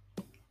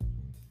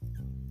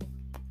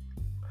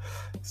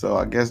 So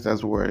I guess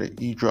that's where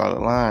you draw the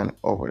line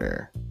over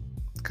there,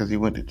 because he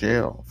went to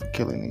jail for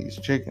killing these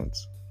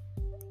chickens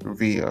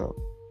via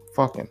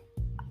fucking.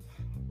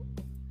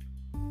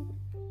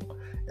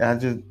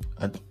 And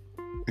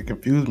it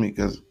confused me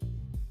because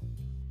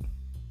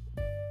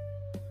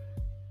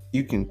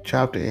you can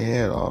chop their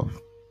head off.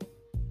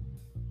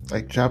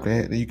 Like chop their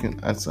head. You can.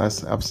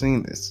 I've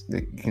seen this.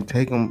 You can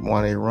take them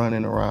while they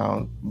running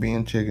around,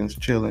 being chickens,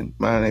 chilling,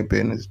 minding their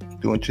business,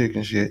 doing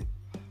chicken shit.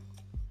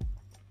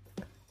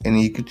 And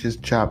you could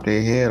just chop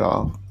their head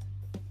off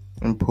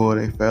and pull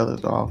their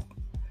feathers off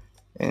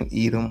and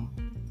eat them.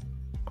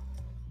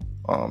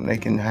 They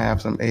can have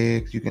some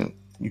eggs. You can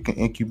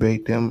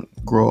incubate them,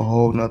 grow a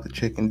whole nother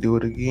chicken, do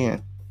it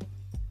again.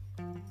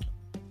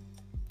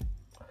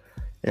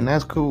 And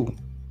that's cool.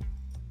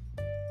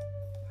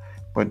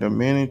 But the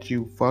minute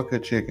you fuck a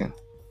chicken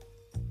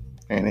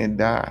and it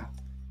die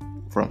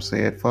from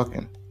said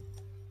fucking,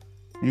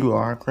 you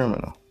are a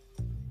criminal.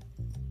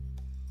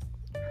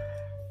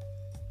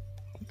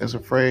 It's a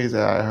phrase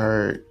that I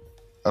heard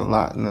a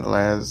lot in the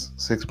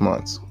last 6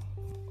 months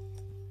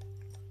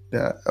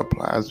that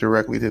applies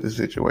directly to the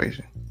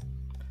situation.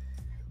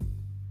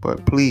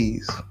 But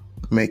please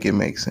make it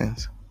make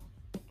sense.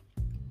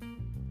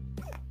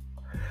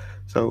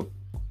 So,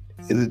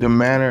 is it the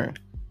manner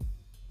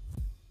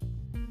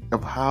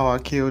of how I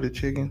killed the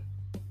chicken?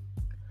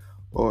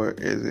 Or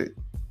is it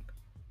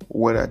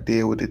what I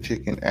did with the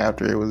chicken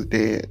after it was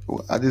dead?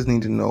 I just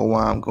need to know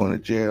why I'm going to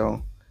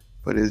jail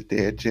for this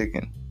dead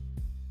chicken.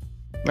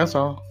 That's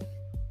all.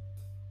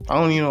 I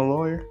don't need no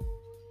lawyer.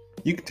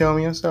 You can tell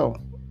me yourself.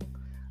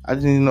 I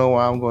just need to know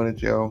why I'm going to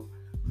jail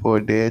for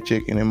a dead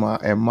chicken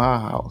at my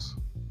house.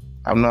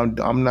 I didn't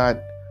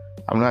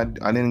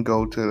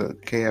go to the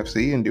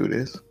KFC and do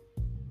this.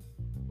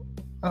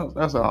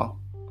 That's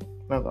all.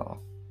 That's all.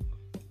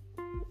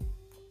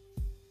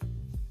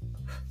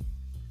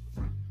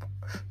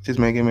 Just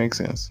make it make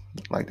sense,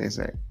 like they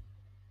say.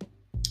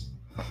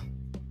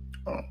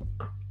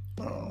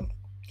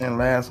 And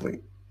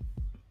lastly,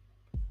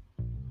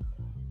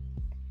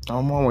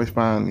 I'm always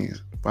find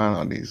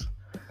out these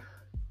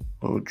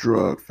little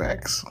drug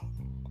facts.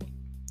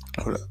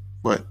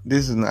 But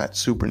this is not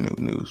super new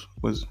news.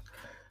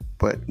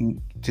 But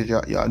did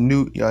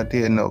y'all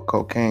did know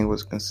cocaine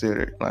was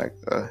considered like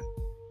a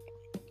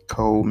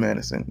cold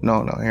medicine?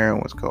 No,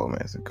 heroin was cold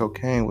medicine.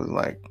 Cocaine was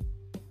like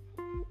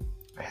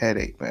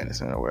headache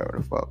medicine or whatever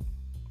the fuck.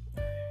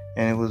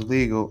 And it was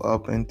legal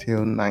up until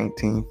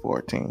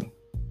 1914.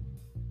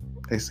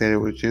 They said it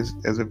was just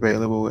as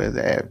available as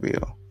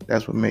Advil.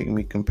 That's what made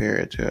me compare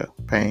it to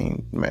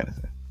pain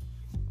medicine.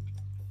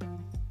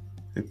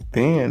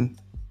 Then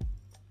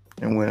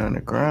it went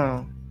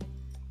underground,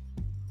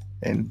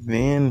 and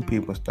then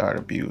people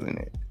started abusing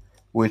it,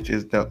 which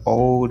is the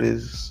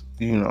oldest.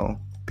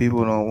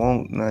 People don't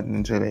want nothing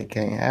until they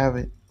can't have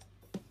it.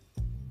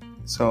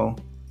 So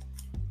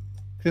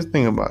just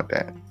think about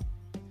that.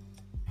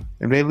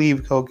 If they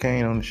leave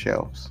cocaine on the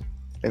shelves,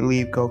 they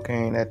leave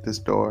cocaine at the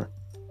store,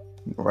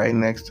 right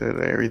next to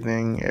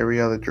every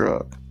other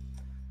drug.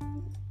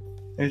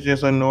 It's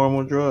just a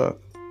normal drug.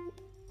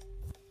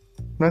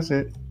 That's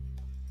it.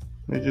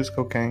 It's just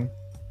cocaine.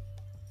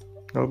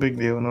 No big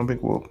deal, no big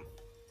whoop.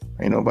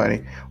 We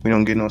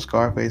don't get no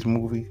Scarface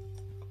movie.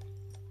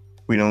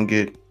 We don't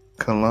get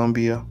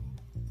Colombia.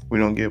 We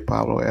don't get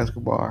Pablo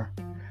Escobar.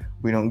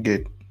 We don't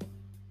get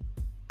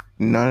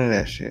none of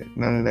that shit.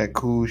 None of that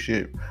cool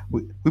shit.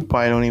 We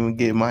probably don't even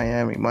get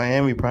Miami.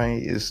 Miami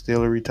probably is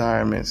still a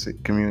retirement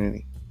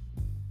community.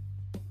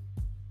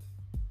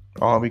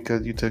 All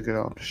because you took it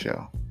off the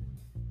shelf.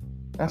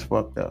 That's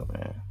fucked up,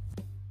 man.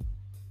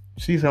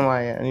 See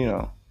somebody,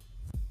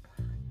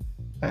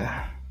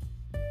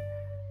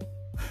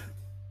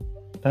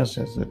 that's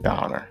just a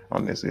downer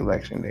on this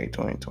election day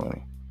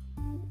 2020.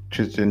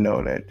 Just to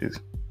know that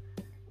just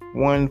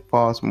one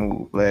false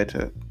move led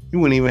to, you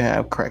wouldn't even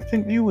have crack.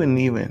 You wouldn't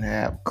even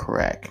have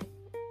crack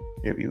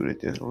if you would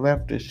have just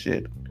left this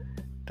shit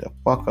the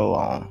fuck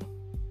alone.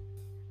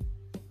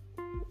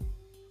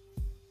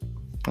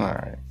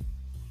 Alright.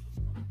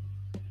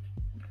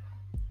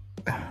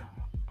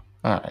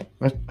 Alright.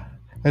 Let's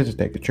just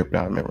take a trip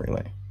down memory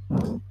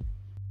lane.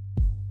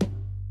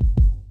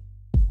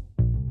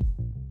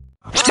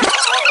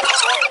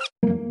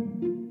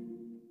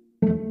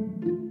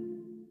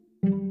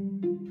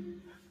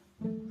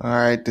 All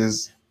right,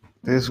 this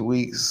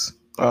week's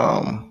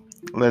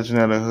Legend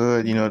of the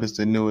Hood. You know, this is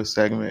the newest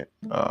segment.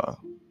 In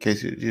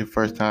case it's your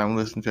first time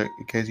listening to it,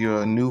 in case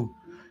you're a new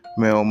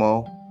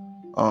Melmo,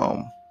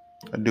 I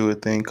do a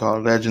thing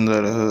called Legend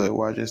of the Hood,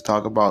 where I just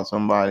talk about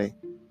somebody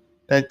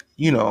that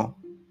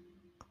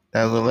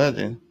that's a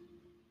legend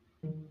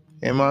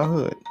in my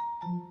hood.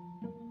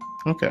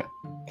 Okay,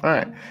 all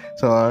right.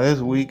 So this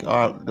week,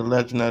 the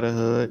Legend of the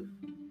Hood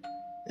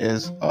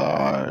is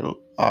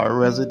our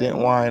resident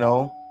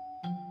wino,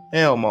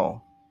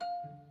 Elmo.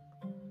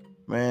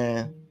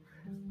 Man,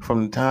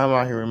 from the time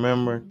I can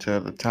remember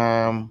to the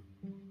time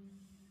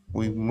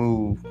we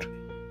moved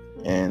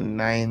in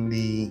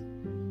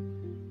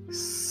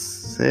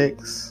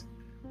 96,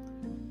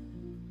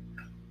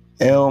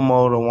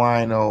 Elmo the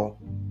wino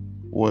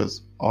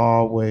was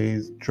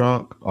always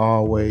drunk,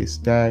 always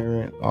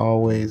staggering,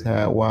 always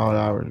had Wild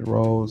Irish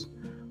Rose,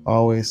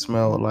 always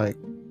smelled like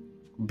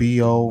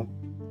B.O.,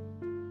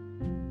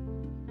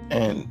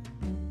 and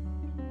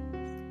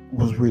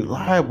was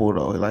reliable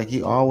though. Like,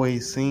 he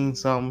always seen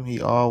something.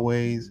 He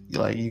always,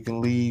 like, you can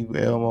leave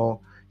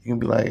Elmo, you can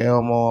be like,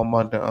 Elmo, I'm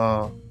about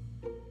to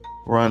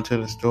run to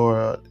the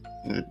store,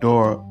 the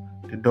door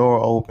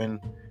open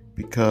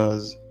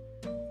because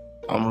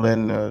I'm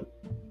letting the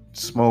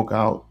smoke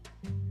out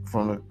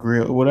from the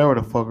grill, whatever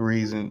the fuck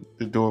reason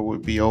the door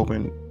would be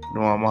open.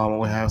 My mama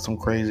would have some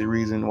crazy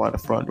reason why the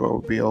front door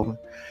would be open,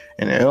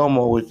 and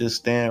Elmo would just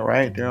stand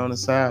right there on the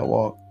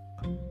sidewalk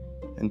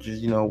and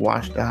just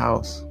watch the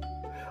house.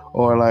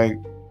 Or like,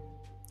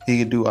 he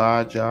could do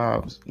odd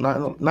jobs,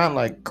 not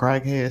like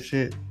crackhead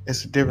shit.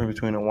 It's the difference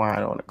between a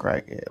wino and a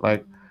crackhead.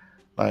 Like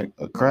a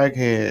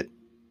crackhead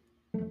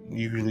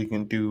usually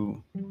can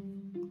do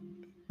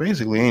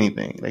basically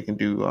anything. They can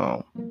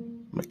do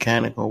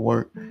mechanical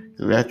work,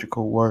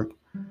 electrical work,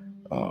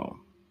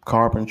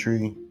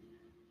 carpentry.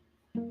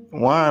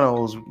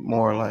 Winos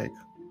more like,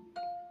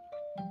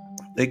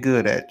 they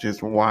good at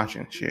just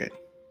watching shit.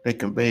 They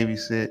can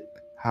babysit,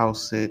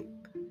 house sit,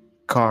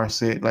 car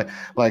sit.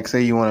 Like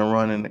say you want to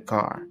run in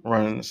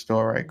the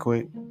store right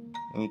quick,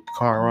 and your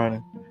car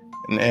running,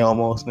 and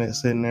Elmo's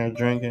sitting there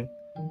drinking.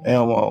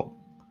 Elmo,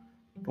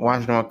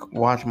 watch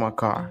my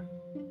car,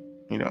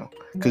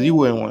 because you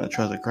wouldn't want to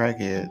trust a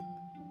crackhead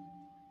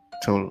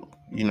to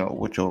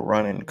what you'll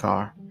run in the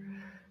car.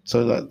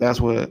 So that's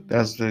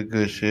the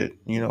good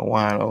shit.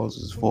 Winos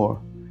is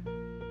for.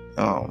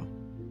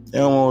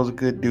 Elmo was a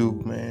good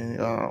dude, man.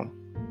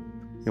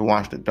 He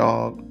watched the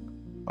dog.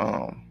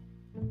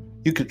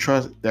 You could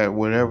trust that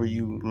whatever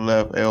you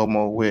left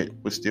Elmo with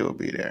would still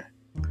be there,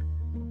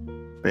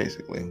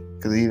 basically,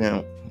 because he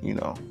didn't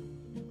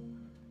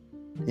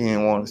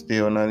want to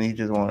steal nothing. He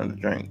just wanted to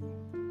drink,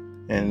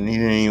 and he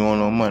didn't even want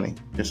no money,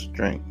 just to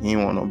drink. He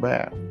didn't want no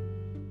bath.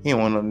 He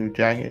didn't want no new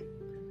jacket.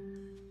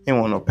 He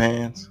didn't want no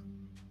pants.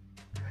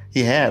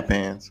 He had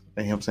pants,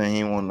 but I'm saying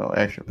he didn't want no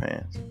extra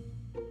pants.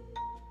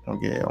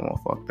 Don't get Elmo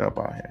fucked up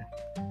out here.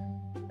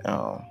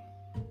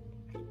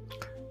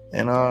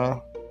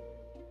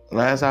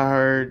 Last I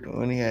heard,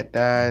 when he had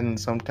died in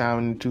sometime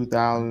in the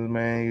 2000s,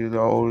 man, he was an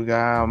old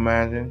guy, I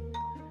imagine.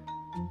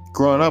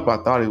 Growing up, I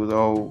thought he was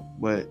old,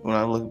 but when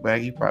I look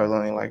back, he probably was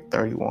only like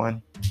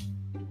 31.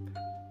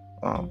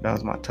 That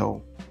was my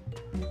toe.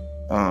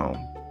 But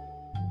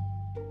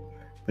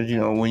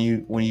when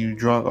you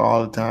drunk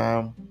all the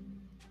time,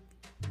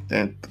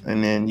 and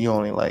then you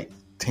only like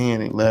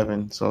 10,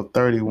 11, so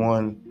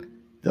 31,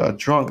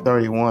 drunk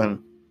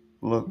 31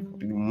 look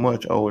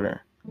much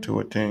older to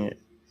a 10,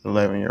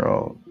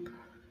 11-year-old.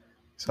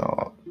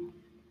 So,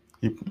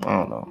 I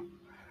don't know.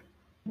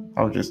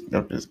 I was just,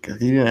 cause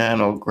he didn't have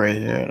no gray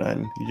hair or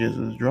nothing. He just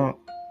was drunk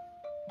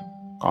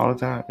all the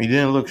time. He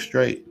didn't look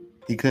straight.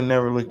 He could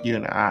never look you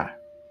in the eye.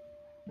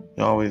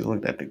 He always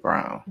looked at the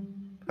ground.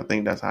 I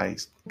think that's how he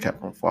kept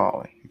from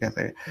falling.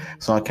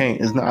 So I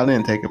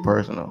didn't take it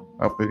personal.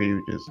 I figured he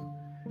was just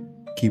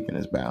keeping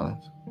his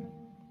balance.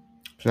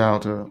 Shout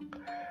out to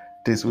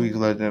this week's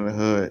Legend of the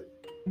Hood,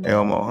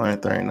 Elmo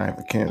 139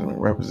 for Kinsman,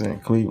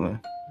 representing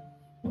Cleveland.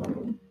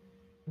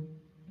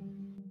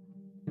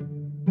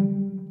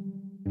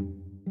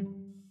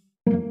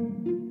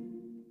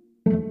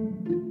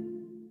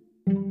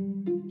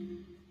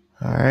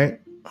 All right.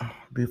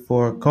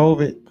 Before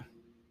COVID,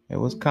 it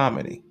was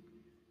comedy.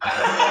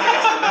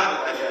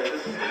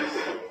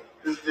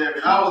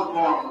 I was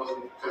born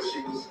Muslim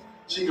because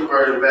she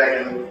converted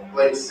back in the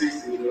late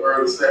 60s or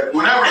early 70s.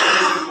 Whenever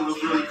racism was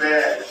really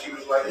bad, she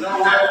was like, you know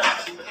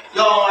what?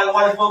 Y'all like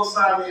white folks,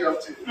 sign me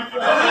up too. And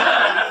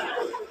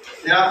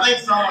I think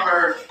some of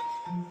her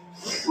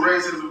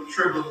racism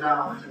trickled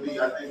down to me.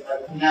 I think I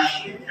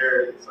naturally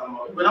inherited some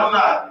of it. But I'm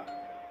not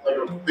like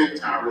a big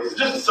time racist.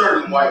 Just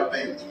certain white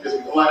things. Because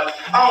I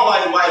don't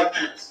like white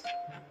pimps.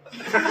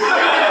 And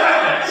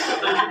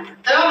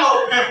I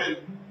know pimping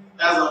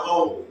as a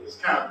whole is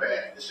kind of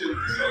bad. It shouldn't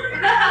be so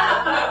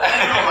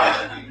bad.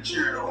 Nobody should be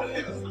cheering on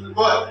him.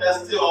 But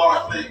that's still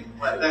our thing.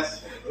 Like,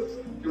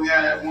 can we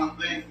have that one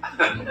thing? I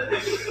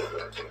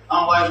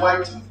don't like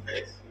white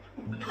toothpaste.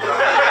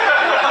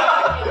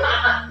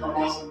 I'm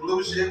on some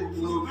blue shit with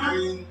blue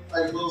green.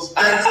 Like, like little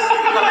specks.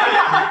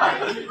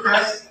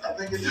 Crest, I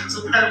think it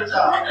does a better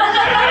job.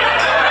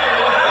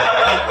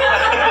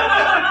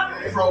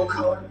 Pro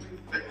color.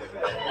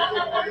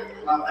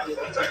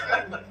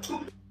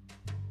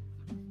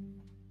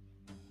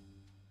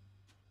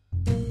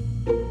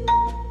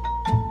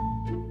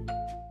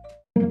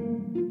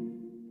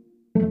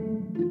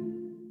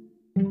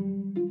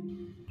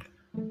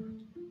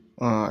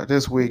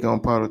 This week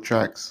on Puddle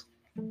Tracks,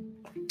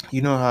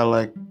 you know how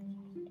like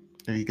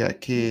if you got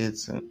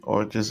kids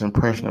or just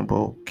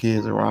impressionable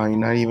kids around you,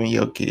 not even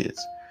your kids,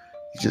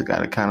 you just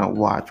gotta kind of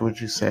watch what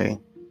you say,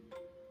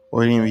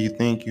 or even if you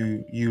think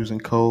you using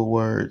code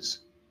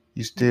words,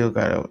 you still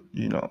gotta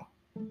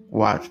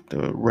watch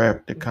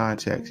the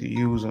context you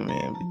use them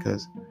in,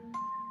 because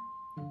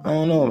I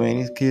don't know, man,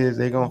 these kids,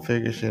 they gonna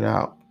figure shit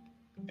out,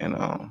 and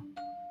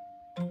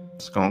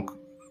it's gonna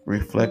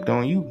reflect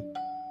on you.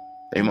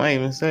 They might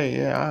even say,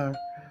 yeah,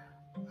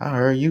 I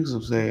heard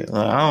Yusuf say it.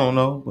 Like, I don't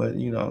know, but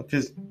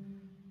just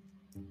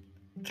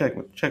check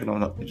it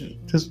on.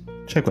 Just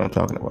check what I'm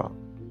talking about.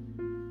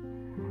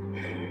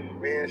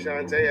 Me and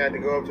Shantae had to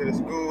go up to the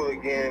school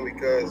again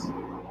because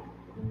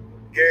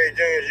Gary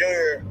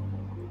Jr.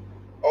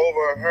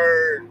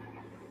 overheard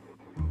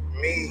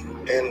me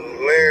and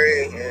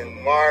Larry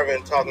and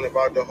Marvin talking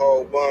about the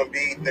whole Bun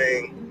B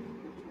thing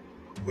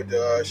with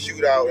the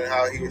shootout and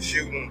how he was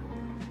shooting.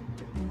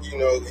 He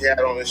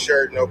had on his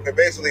shirt,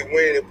 basically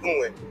Winnie the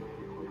Pooh.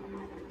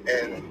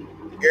 And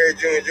Gary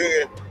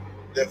Jr.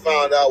 then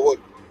found out what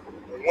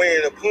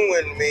Winnie the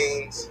Pooh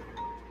means,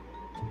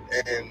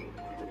 and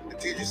the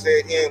teacher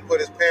said he ain't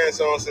put his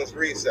pants on since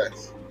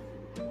recess.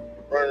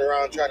 Running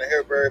around trying to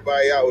help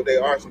everybody out with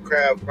their arts and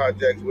crafts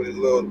projects with his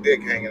little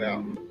dick hanging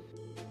out.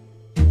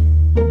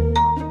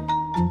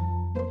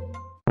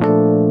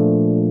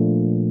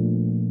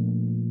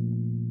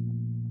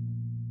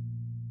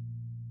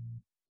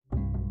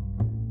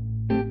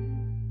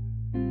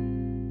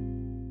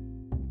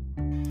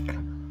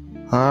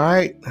 All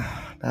right,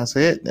 that's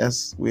it.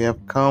 We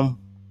have come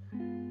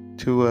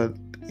to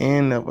an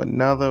end of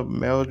another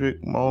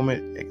Meldrick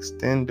Moment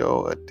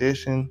Extendo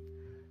edition.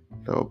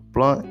 The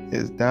blunt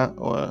is down,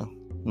 or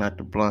not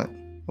the blunt.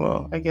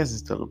 Well, I guess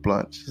it's still a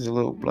blunt. She's a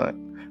little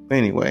blunt. But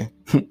anyway,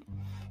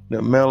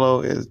 the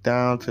mellow is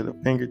down to the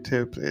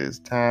fingertips. It is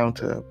time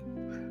to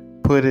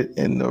put it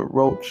in the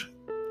roach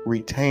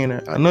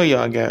retainer. I know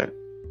y'all got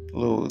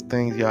little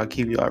things y'all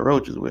keep y'all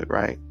roaches with,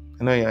 right?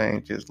 I know y'all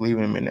ain't just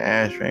leaving them in the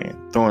ashtray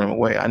and throwing them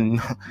away. I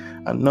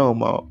know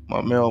my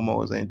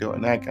Melmos ain't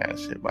doing that kind of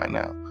shit by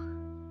now.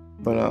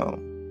 But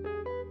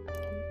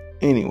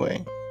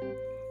anyway,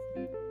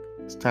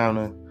 it's time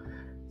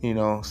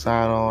to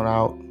sign on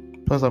out.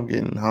 Plus I'm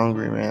getting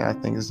hungry, man. I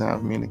think it's time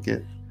for me to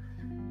get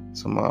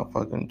some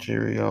motherfucking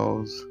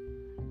Cheerios.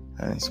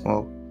 I didn't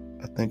smoke.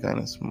 I think I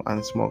didn't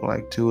smoke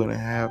like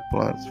 2.5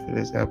 blunts for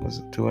this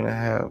episode.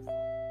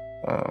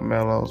 2.5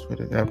 mellows for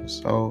this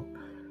episode.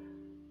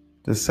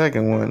 The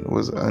second one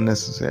was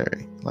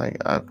unnecessary.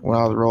 Like when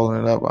I was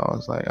rolling it up, I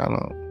was like, I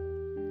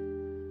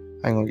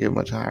ain't gonna get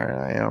much higher than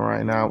I am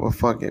right now. But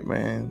fuck it,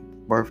 man.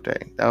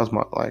 Birthday. That was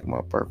my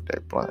birthday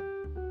blunt.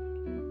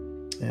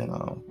 And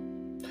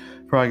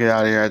before I get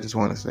out of here, I just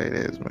want to say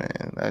this,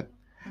 man. That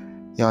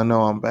y'all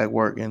know I'm back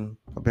working.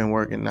 I've been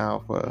working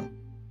now for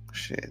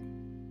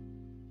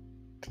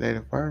today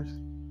the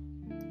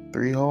 1st,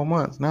 3 whole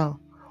months now.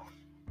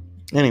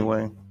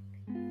 Anyway.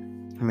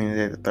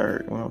 Today the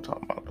 3rd, when I'm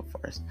talking about the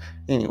 1st.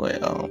 Anyway,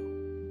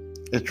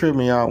 it tripped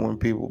me out when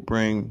people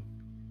bring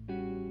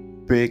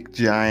big,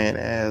 giant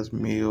ass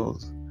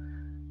meals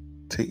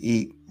to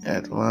eat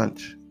at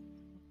lunch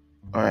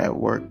or at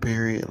work,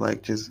 period.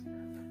 Like just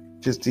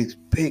these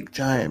big,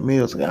 giant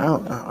meals. I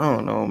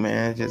don't know,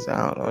 man. I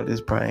don't know.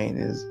 This probably ain't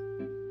as.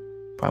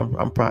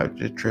 I'm probably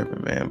just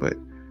tripping, man. But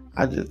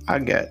I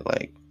got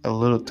like a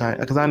little tiny,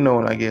 because I know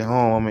when I get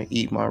home, I'm gonna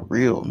eat my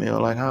real meal.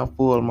 Like, how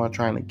full am I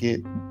trying to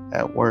get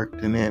at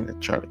work and then to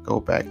try to go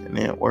back and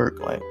then work?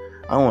 Like,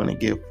 I want to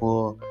get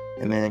full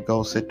and then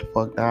go sit the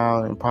fuck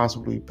down and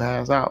possibly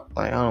pass out.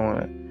 Like, I don't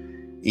want to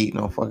eat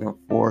no fucking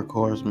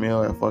 4-course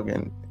meal at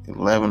fucking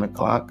 11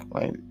 o'clock.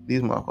 Like,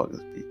 these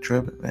motherfuckers be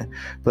tripping, man.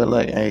 But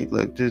like, hey,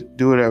 look, just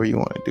do whatever you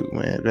want to do,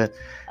 man. That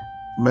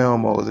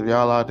Melmos, if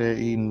y'all out there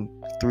eating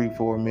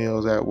 3-4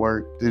 meals at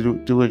work, do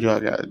what y'all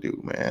gotta do,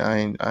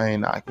 man. I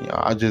ain't knocking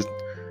y'all. I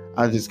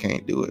just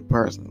can't do it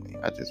personally.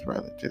 I just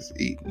rather just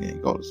eat and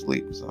then go to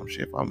sleep or some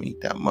shit if I'm eat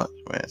that much,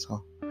 man.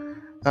 So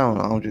I don't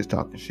know. I'm just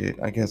talking shit.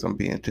 I guess I'm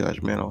being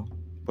judgmental,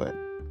 but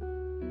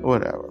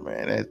whatever,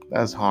 man.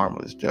 That's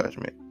harmless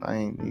judgment.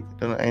 Ain't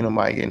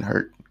nobody getting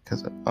hurt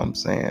because I'm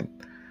saying,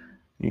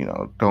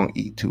 don't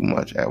eat too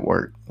much at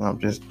work. I'm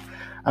just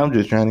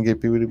trying to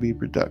get people to be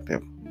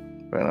productive.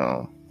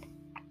 But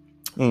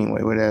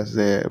anyway, with that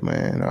said,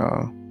 man,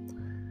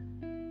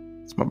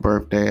 it's my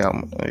birthday.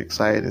 I'm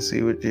excited to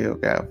see what Jill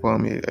got for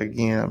me.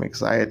 Again, I'm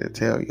excited to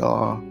tell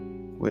y'all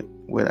what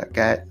I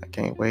got. I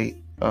can't wait.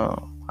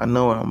 I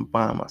know what I'm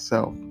buying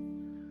myself.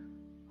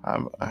 I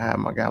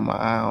got my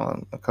eye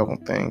on a couple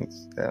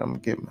things that I'm gonna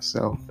get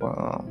myself.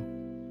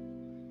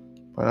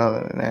 But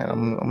other than that,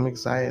 I'm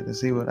excited to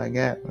see what I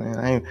got,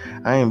 man.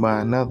 I ain't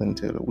buying nothing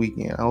until the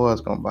weekend. I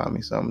was gonna buy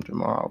me something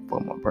tomorrow for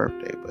my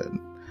birthday, but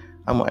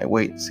I might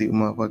wait to see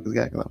what motherfuckers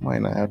got, because I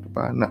might not have to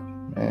buy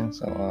nothing, man.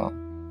 So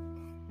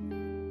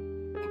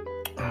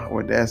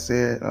with that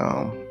said,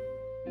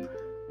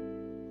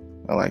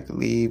 I like to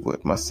leave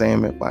with my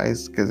same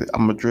advice, because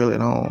I'm gonna drill it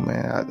home,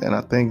 man. And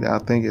I think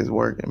it's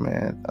working,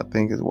 man. I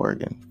think it's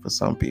working for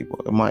some people.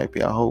 It might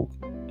be, I hope.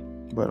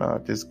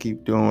 But just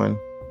keep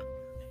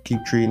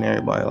treating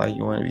everybody like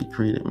you want to be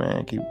treated,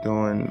 man. Keep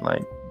doing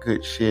like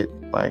good shit,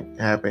 like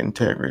have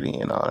integrity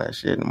and all that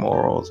shit, and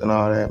morals and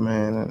all that,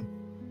 man.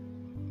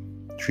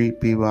 And treat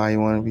people how you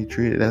want to be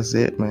treated. That's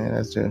it, man.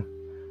 That's the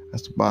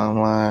bottom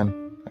line.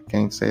 I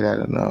can't say that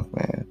enough,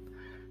 man.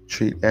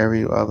 Treat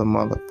every other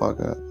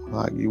motherfucker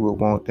like you would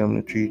want them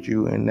to treat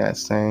you in that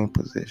same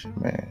position,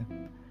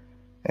 man.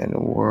 And the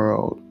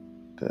world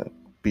to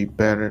be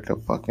better, the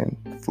fucking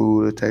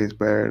food to taste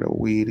better, the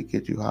weed to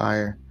get you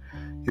higher,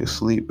 you'll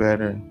sleep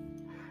better,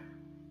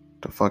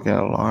 the fucking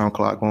alarm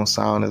clock won't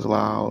sound as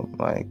loud.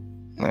 Like,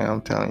 man,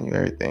 I'm telling you,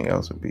 everything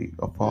else would be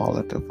a fall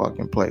into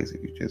fucking place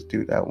if you just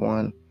do that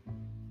one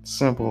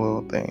simple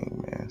little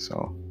thing, man.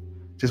 So,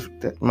 just,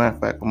 matter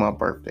of fact, for my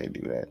birthday,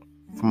 do that.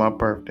 For my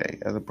birthday,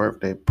 as a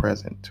birthday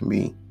present to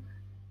me,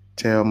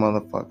 tell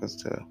motherfuckers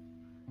to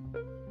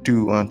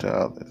do unto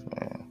others,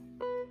 man.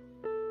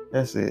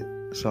 That's it.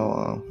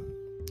 So,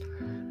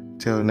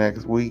 till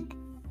next week,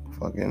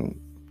 fucking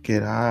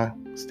get high,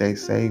 stay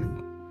safe,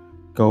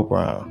 go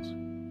Browns.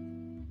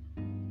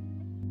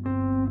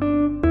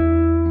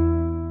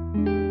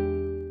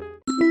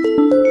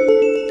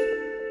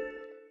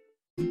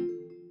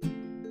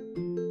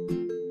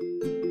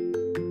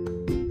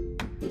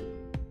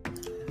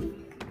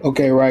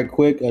 Okay, right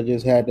quick, I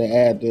just had to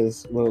add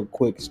this little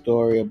quick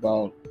story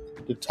about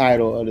the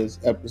title of this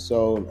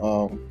episode.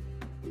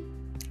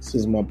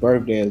 Since my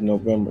birthday is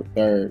November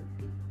 3rd,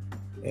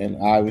 and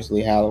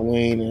obviously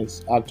Halloween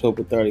is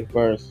October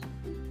 31st,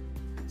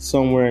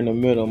 somewhere in the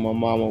middle, my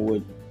mama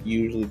would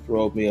usually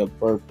throw me a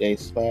birthday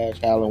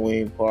 /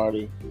 Halloween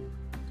party,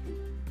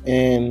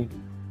 and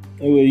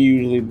it would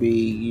usually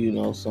be,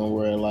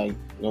 somewhere like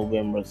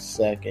November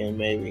 2nd,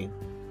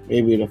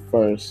 maybe the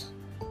 1st,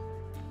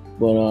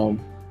 but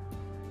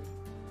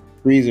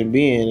reason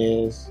being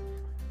is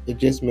it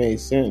just made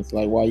sense.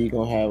 Like, why you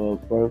gonna have a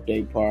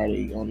birthday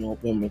party on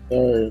November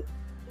 3rd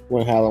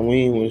when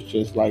Halloween was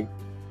just like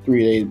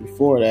 3 days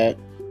before that?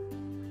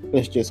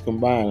 Let's just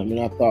combine them. And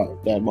I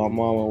thought that my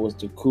mama was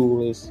the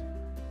coolest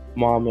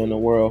mama in the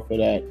world for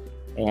that,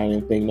 and I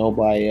didn't think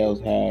nobody else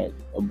had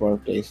a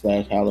birthday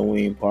 /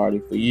 Halloween party.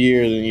 For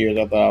years and years,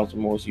 I thought I was the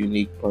most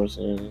unique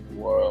person in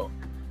the world,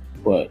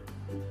 but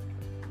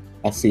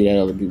I see that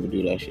other people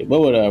do that shit.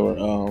 But whatever.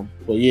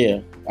 But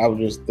yeah, I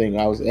was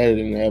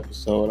editing the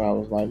episode. I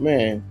was like,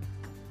 man,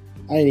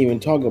 I didn't even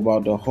talk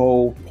about the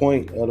whole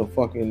point of the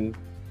fucking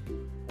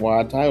why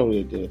I titled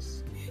it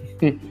this.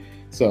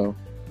 So,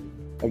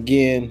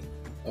 again,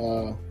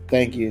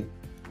 thank you,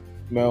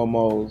 Mel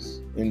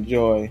Mose.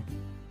 Enjoy,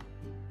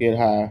 get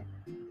high,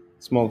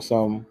 smoke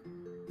something.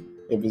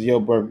 If it's your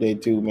birthday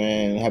too,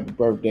 man, happy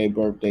birthday,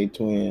 birthday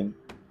twin.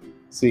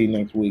 See you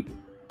next week.